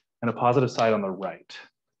and a positive side on the right.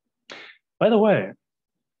 By the way,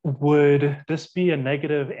 would this be a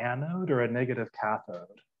negative anode or a negative cathode?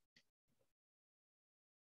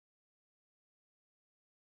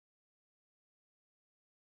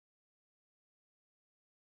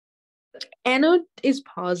 Anode is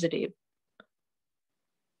positive.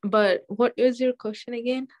 But what is your question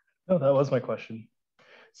again? No, that was my question.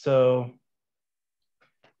 So,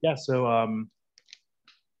 yeah, so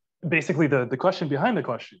basically the question behind the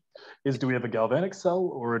question is, do we have a galvanic cell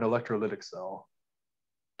or an electrolytic cell?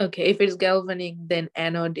 Okay, if it's galvanic, then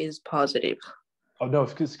anode is positive. Oh no,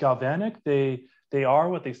 if it's galvanic, they are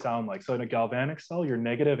what they sound like. So in a galvanic cell, you're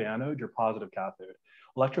negative anode, you're positive cathode.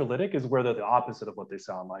 Electrolytic is where they're the opposite of what they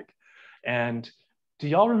sound like. And do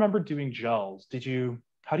y'all remember doing gels?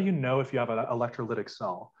 How do you know if you have an electrolytic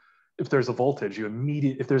cell? If there's a voltage,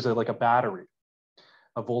 if there's like a battery,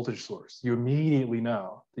 a voltage source, you immediately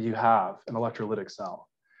know that you have an electrolytic cell.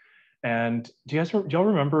 And do y'all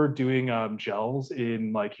remember doing gels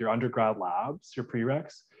in like your undergrad labs, your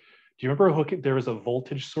prereqs? Do you remember there was a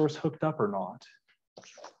voltage source hooked up or not?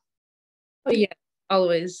 Oh yeah,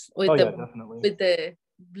 always with Definitely. with the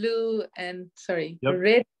blue and Yep.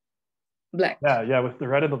 red, black. Yeah, with the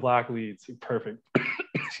red and the black leads. Perfect.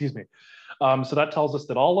 Excuse me. So that tells us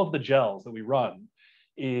that all of the gels that we run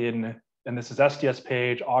in, and this is SDS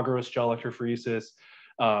page, agarose gel electrophoresis,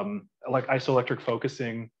 like isoelectric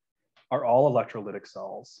focusing, are all electrolytic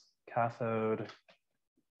cells, cathode,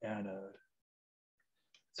 anode.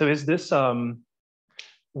 So is this,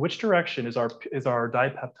 which direction is our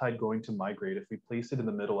dipeptide going to migrate if we place it in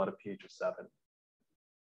the middle at a pH of 7?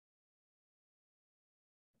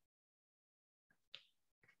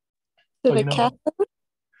 To the cathode?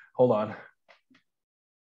 Hold on.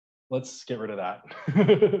 Let's get rid of that.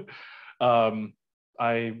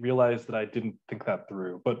 I realized that I didn't think that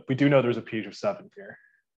through, but we do know there's a pH of 7 here.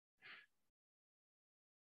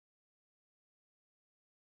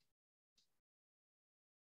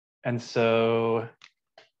 And so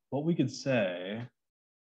what we could say,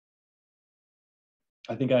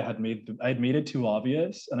 I think I had made it too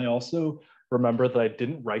obvious. And I also remember that I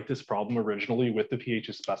didn't write this problem originally with the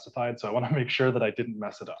pHs specified. So I want to make sure that I didn't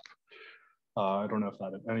mess it up. I don't know if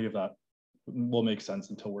any of that will make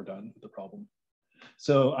sense until we're done with the problem.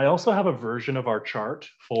 So I also have a version of our chart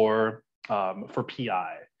for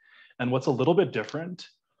PI. And what's a little bit different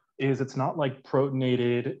is it's not like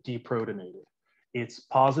protonated, deprotonated. It's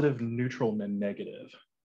positive, neutral, and negative.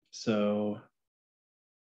 So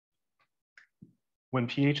when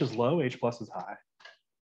pH is low, H plus is high.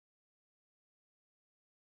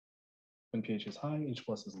 When pH is high, H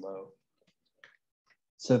plus is low.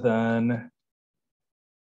 So then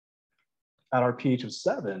at our pH of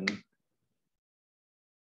 7,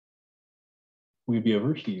 we'd be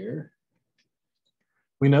over here.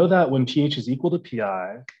 We know that when pH is equal to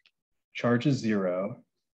PI, charge is 0.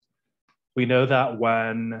 We know that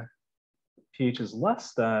when pH is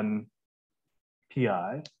less than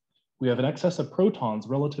PI, we have an excess of protons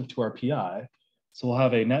relative to our PI, so we'll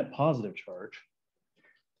have a net positive charge.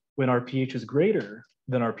 When our pH is greater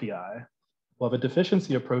than our PI, we'll have a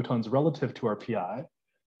deficiency of protons relative to our PI,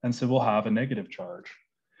 and so we'll have a negative charge.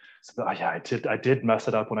 So yeah, I did mess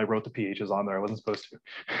it up when I wrote the pHs on there. I wasn't supposed to.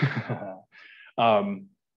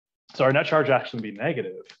 So our net charge actually be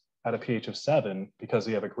negative at a pH of 7 because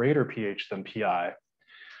we have a greater pH than PI.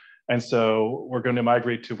 And so we're going to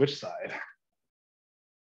migrate to which side?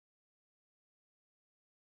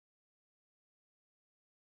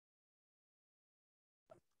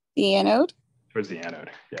 The anode? Towards the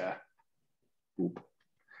anode, yeah.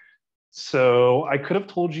 So I could have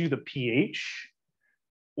told you the pH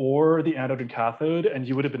or the anode and cathode, and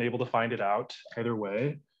you would have been able to find it out either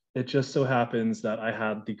way. It just so happens that I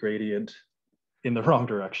had the gradient in the wrong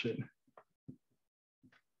direction.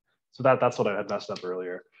 So that's what I had messed up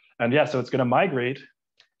earlier. And yeah, so it's going to migrate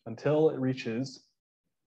until it reaches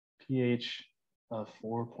pH of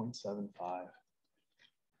 4.75.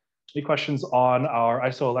 Any questions on our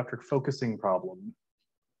isoelectric focusing problem?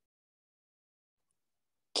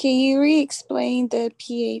 Can you re-explain the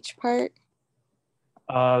pH part?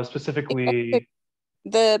 Specifically,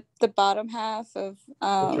 the bottom half of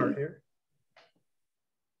the chart here?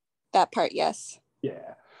 That part, yes.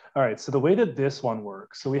 Yeah. All right, so the way that this one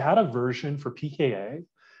works, so we had a version for pKa,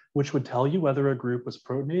 which would tell you whether a group was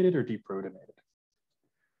protonated or deprotonated.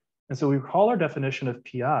 And so we call our definition of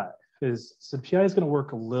PI is, so PI is going to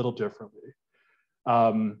work a little differently.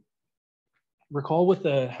 Recall with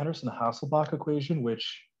the Henderson-Hasselbalch equation,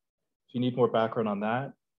 which if you need more background on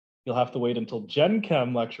that, you'll have to wait until Gen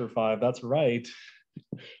Chem lecture 5. That's right.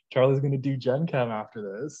 Charlie's going to do Gen Chem after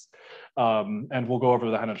this. And we'll go over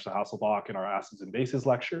the Henderson-Hasselbalch in our acids and bases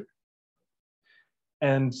lecture.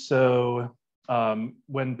 And so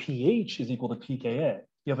when pH is equal to pKa,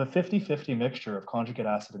 you have a 50-50 mixture of conjugate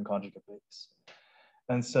acid and conjugate base.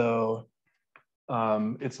 And so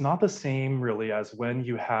it's not the same really as when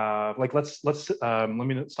you have, like, let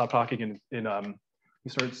me stop talking we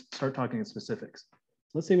start talking in specifics.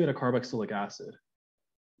 Let's say we had a carboxylic acid.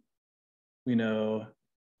 We know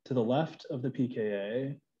to the left of the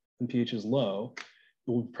pKa, when pH is low,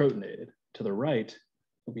 it will be protonated. To the right, it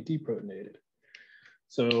will be deprotonated.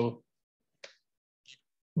 So,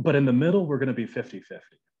 but in the middle, we're going to be 50-50.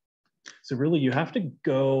 So really, you have to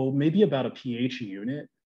go maybe about a pH unit,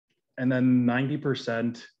 and then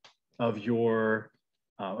 90% of your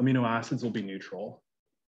amino acids will be neutral,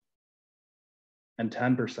 and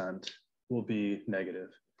 10% will be negative.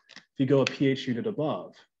 If you go a pH unit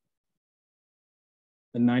above,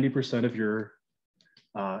 then 90% of your,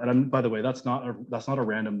 by the way, that's not a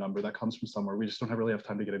random number that comes from somewhere. We just don't really have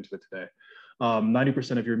time to get into it today.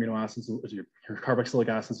 90% of your amino acids, your carboxylic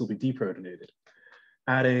acids will be deprotonated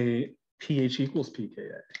at a pH equals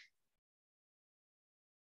pKa.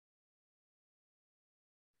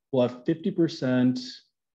 We'll have 50%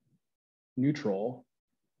 neutral,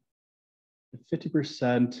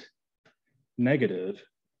 50% negative.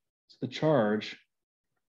 So the charge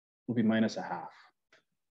will be -0.5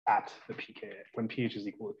 at the pKa when pH is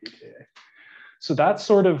equal to pKa. So that's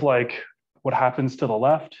sort of like what happens to the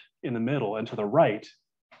left, in the middle, and to the right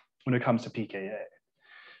when it comes to pKa.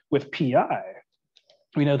 With pi,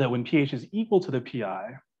 we know that when pH is equal to the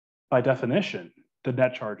pi, by definition, the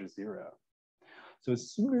net charge is 0. So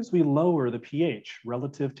as soon as we lower the pH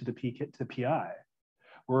relative to the pi,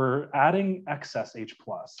 we're adding excess H+.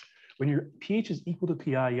 When your pH is equal to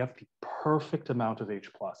pi, you have the perfect amount of H+.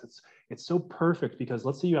 It's so perfect because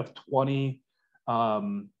let's say you have 20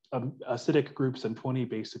 acidic groups and 20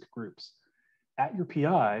 basic groups. At your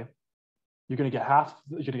pi, you're going to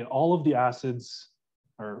get all of the acids,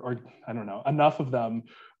 or I don't know, enough of them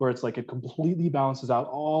where it's like it completely balances out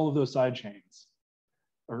all of those side chains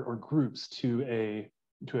or groups to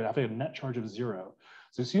having a net charge of 0.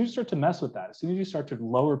 So as soon as you start to mess with that, as soon as you start to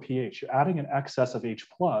lower pH, you're adding an excess of H+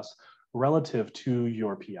 relative to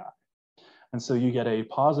your pi. And so you get a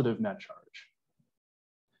positive net charge.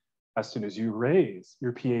 As soon as you raise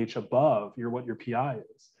your pH above what your pi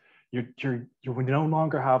is, we no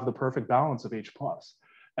longer have the perfect balance of H+.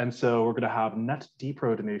 And so we're going to have net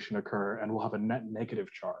deprotonation occur, and we'll have a net negative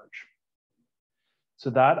charge. So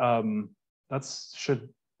that should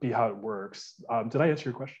be how it works. Did I answer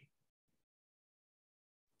your question?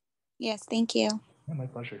 Yes, thank you. Yeah, my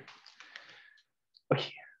pleasure.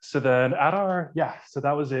 Okay, so then so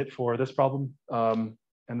that was it for this problem. And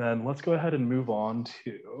then let's go ahead and move on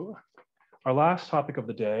to our last topic of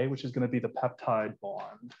the day, which is going to be the peptide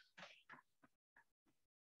bond.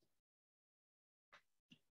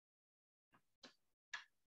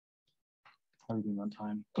 How are we doing on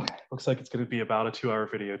time? Looks like it's going to be about a 2-hour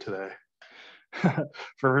video today.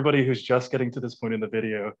 For everybody who's just getting to this point in the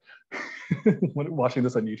video, watching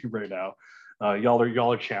this on YouTube right now,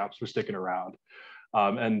 y'all are champs for sticking around.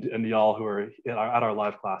 And y'all who are at our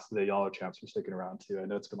live class today, y'all are champs for sticking around too. I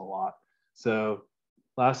know it's been a lot. So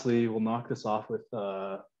lastly, we'll knock this off with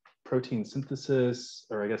protein synthesis,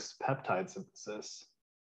 or I guess peptide synthesis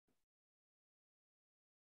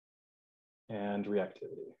and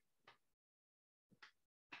reactivity.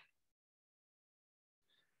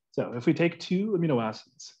 So if we take 2 amino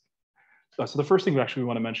acids, so the first thing we actually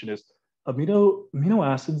want to mention is amino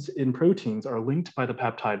acids in proteins are linked by the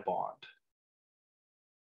peptide bond.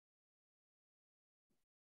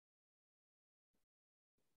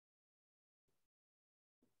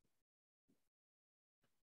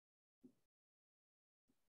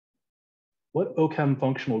 What OChem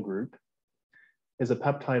functional group is a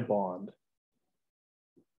peptide bond?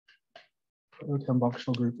 What OChem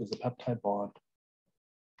functional group is a peptide bond?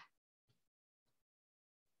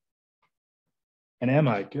 And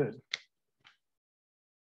amide, good.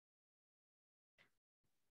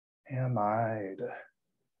 Amide.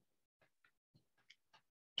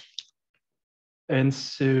 And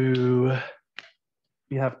so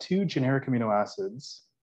we have 2 generic amino acids.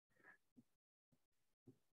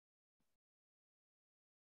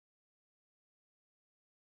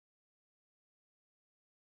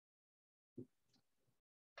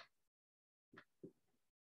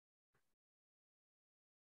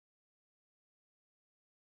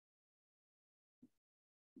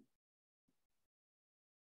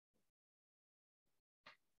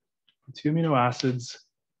 Two amino acids,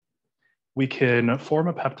 we can form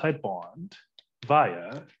a peptide bond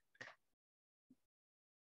via,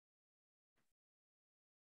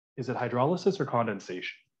 is it hydrolysis or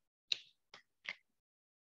condensation?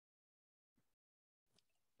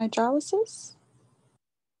 Hydrolysis?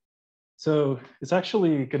 So it's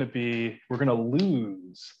actually going to be, we're going to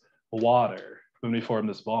lose water when we form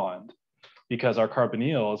this bond because our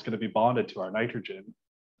carbonyl is going to be bonded to our nitrogen.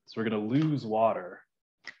 So we're going to lose water,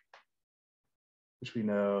 which we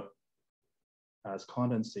know as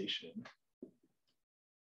condensation.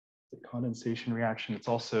 The condensation reaction, it's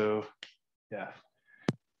also, yeah.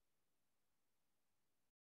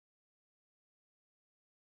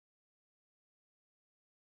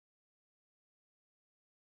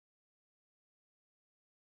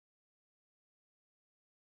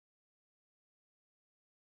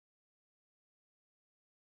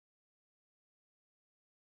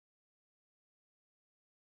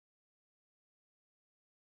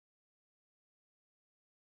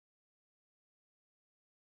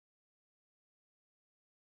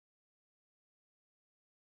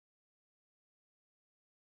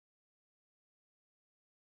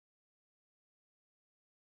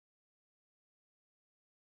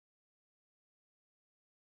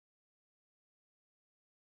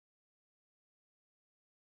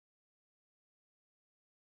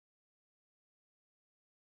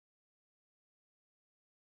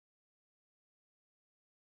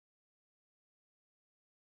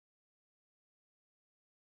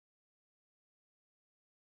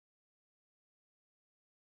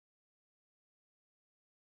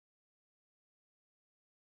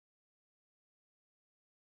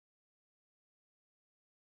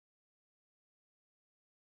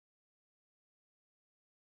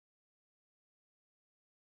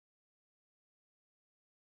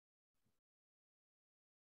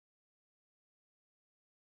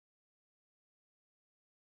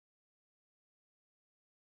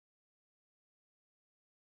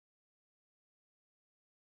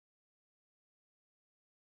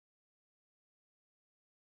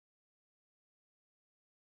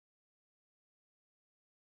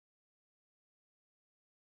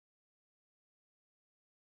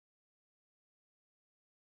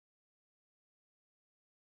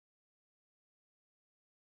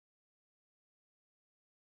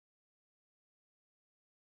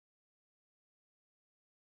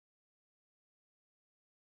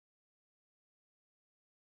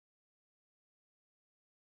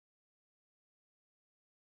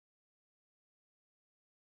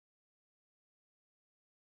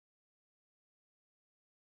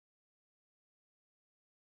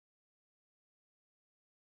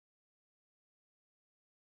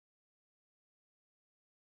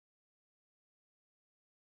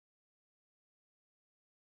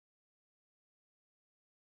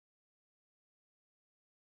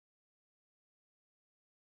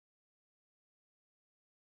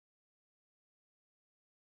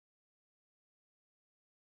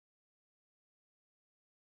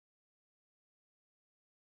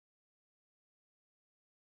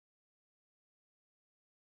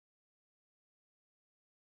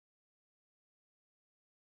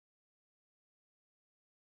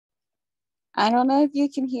 I don't know if you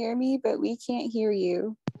can hear me, but we can't hear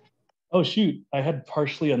you. Oh shoot, I had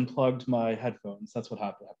partially unplugged my headphones. That's what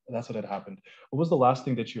happened. That's what had happened. What was the last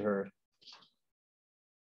thing that you heard?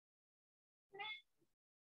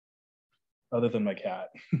 Other than my cat.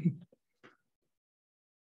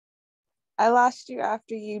 I lost you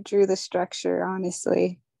after you drew the structure,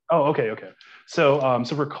 honestly. Oh, okay. So,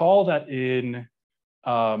 so recall that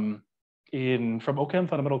from OChem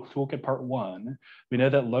Fundamental Toolkit Part 1, we know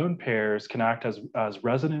that lone pairs can act as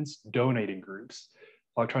resonance donating groups,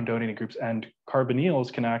 electron donating groups, and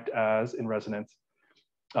carbonyls can act as, in resonance,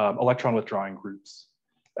 electron withdrawing groups.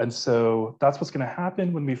 And so that's what's going to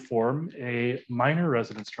happen when we form a minor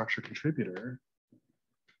resonance structure contributor.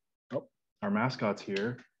 Oh, our mascot's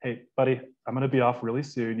here. Hey, buddy, I'm going to be off really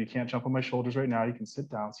soon. You can't jump on my shoulders right now. You can sit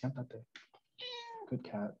down. Siéntate. Good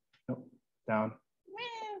cat. Nope, down.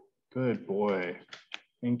 Good boy.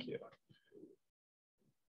 Thank you.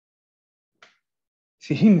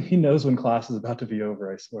 See, he knows when class is about to be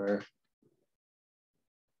over, I swear.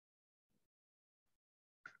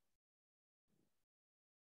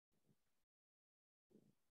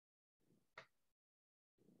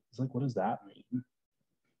 He's like, what does that mean?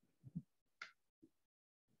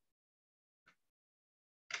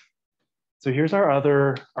 So here's our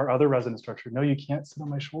other resonance structure. No, you can't sit on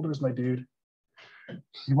my shoulders, my dude.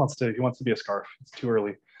 He wants to be a scarf. It's too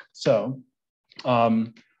early. So what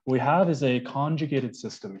we have is a conjugated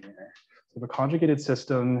system here. So we have a conjugated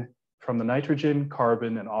system from the nitrogen,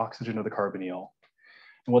 carbon, and oxygen of the carbonyl.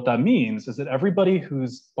 And what that means is that everybody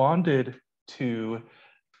who's bonded to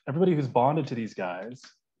these guys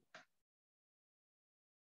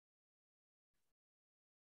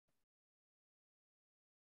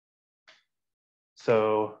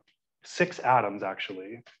so 6 atoms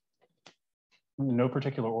actually, in no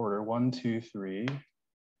particular order, 1, 2, 3,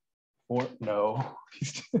 4, no,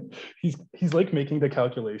 he's like making the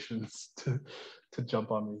calculations to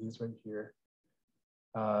jump on me. He's right here.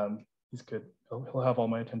 He's good. He'll have all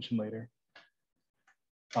my attention later.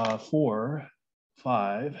 4,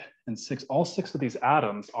 5, and 6. All 6 of these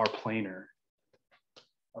atoms are planar.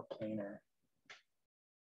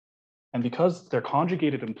 And because they're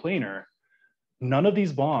conjugated and planar, none of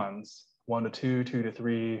these bonds, 1 to 2, 2 to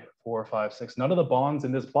 3, 4, 5, 6, none of the bonds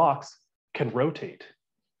in this box can rotate.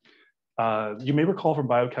 You may recall from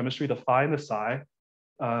biochemistry the phi and the psi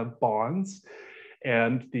bonds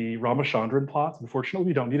and the Ramachandran plots. Unfortunately,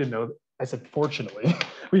 we don't need to know. I said fortunately,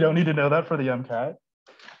 we don't need to know that for the MCAT.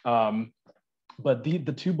 But the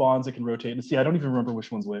 2 bonds that can rotate, and see, I don't even remember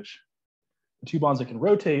which one's which. The 2 bonds that can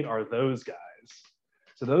rotate are those guys.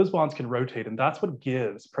 So those bonds can rotate, and that's what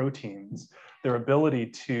gives proteins their ability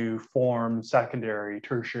to form secondary,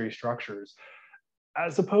 tertiary structures,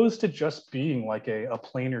 as opposed to just being like a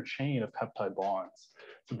planar chain of peptide bonds.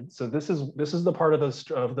 So this is the part of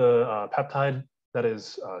the peptide that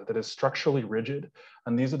is structurally rigid,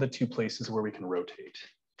 and these are the 2 places where we can rotate.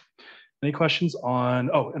 Any questions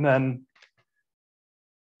on? Oh, and then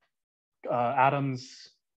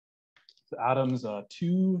atoms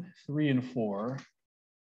 2, 3, and 4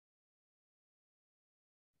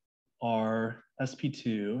 are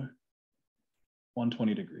sp2,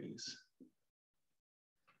 120 degrees.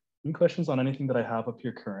 Any questions on anything that I have up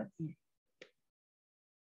here currently?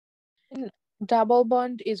 Double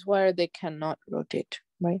bond is where they cannot rotate,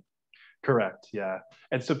 right? Correct, yeah.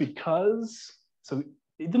 And so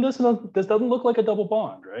even this doesn't look like a double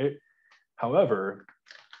bond, right? However,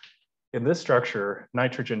 in this structure,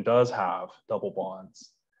 nitrogen does have double bonds.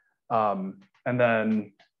 And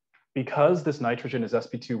then because this nitrogen is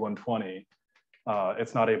sp2 120,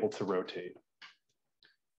 it's not able to rotate.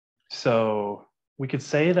 So we could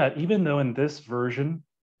say that even though in this version,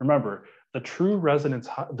 remember, the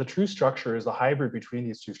true structure is a hybrid between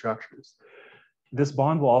these 2 structures. This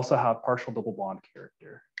bond will also have partial double bond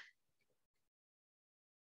character.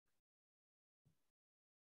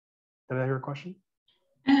 Did I hear a question?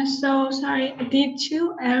 So sorry, the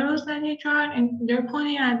 2 arrows that you draw, and they're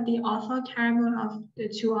pointing at the alpha carbon of the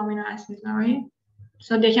 2 amino acids, all right?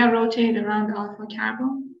 So they can rotate around the alpha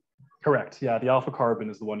carbon? Correct, yeah, the alpha carbon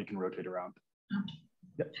is the one you can rotate around. Okay.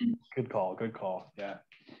 Yep. Good call, yeah.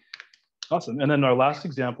 Awesome, and then our last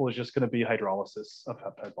example is just gonna be hydrolysis of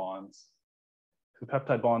peptide bonds. The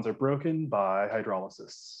peptide bonds are broken by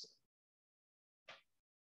hydrolysis.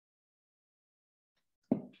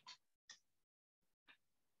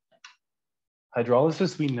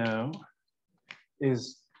 Hydrolysis, we know,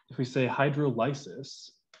 is, if we say hydrolysis,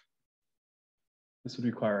 this would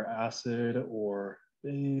require acid or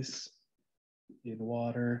base in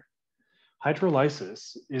water.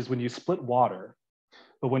 Hydrolysis is when you split water,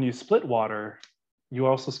 but when you split water, you are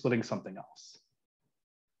also splitting something else.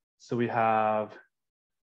 So we have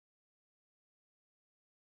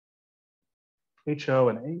HO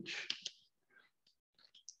and H.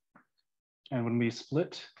 And when we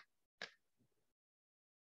split,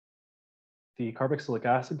 the carboxylic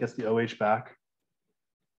acid gets the OH back.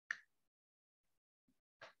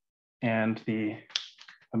 And the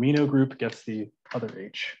amino group gets the other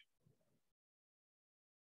H.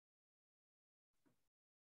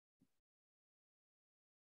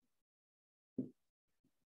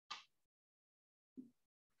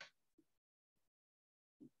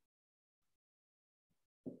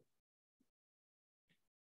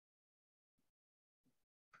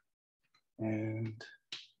 And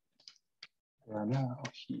we are now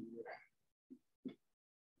here.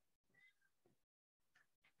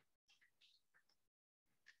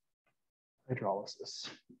 Hydrolysis.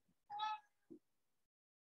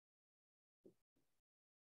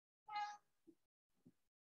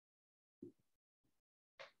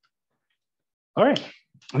 All right,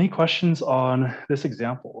 any questions on this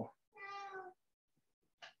example?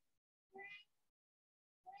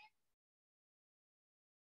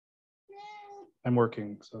 I'm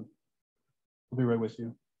working, so I'll be right with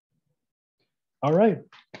you. All right.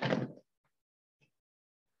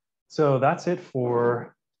 So that's it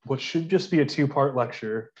for what should just be a two-part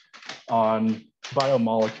lecture on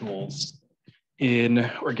biomolecules in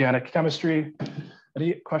organic chemistry.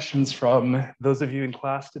 Any questions from those of you in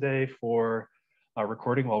class today for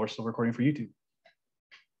recording while we're still recording for YouTube?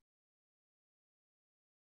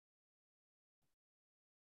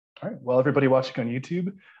 All right, well, everybody watching on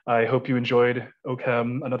YouTube, I hope you enjoyed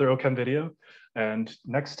OChem, another OChem video. And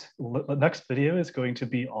next video is going to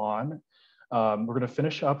be on, we're going to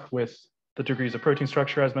finish up with the degrees of protein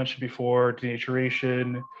structure as mentioned before,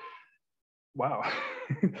 denaturation. Wow,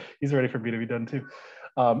 he's ready for me to be done too.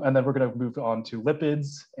 And then we're going to move on to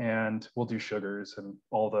lipids, and we'll do sugars and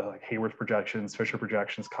all the like Hayward projections, Fisher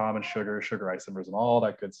projections, common sugar, sugar isomers, and all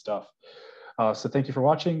that good stuff. So thank you for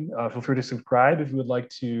watching. Feel free to subscribe if you would like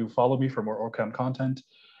to follow me for more OChem content,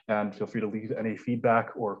 and feel free to leave any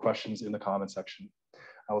feedback or questions in the comment section.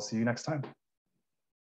 I will see you next time.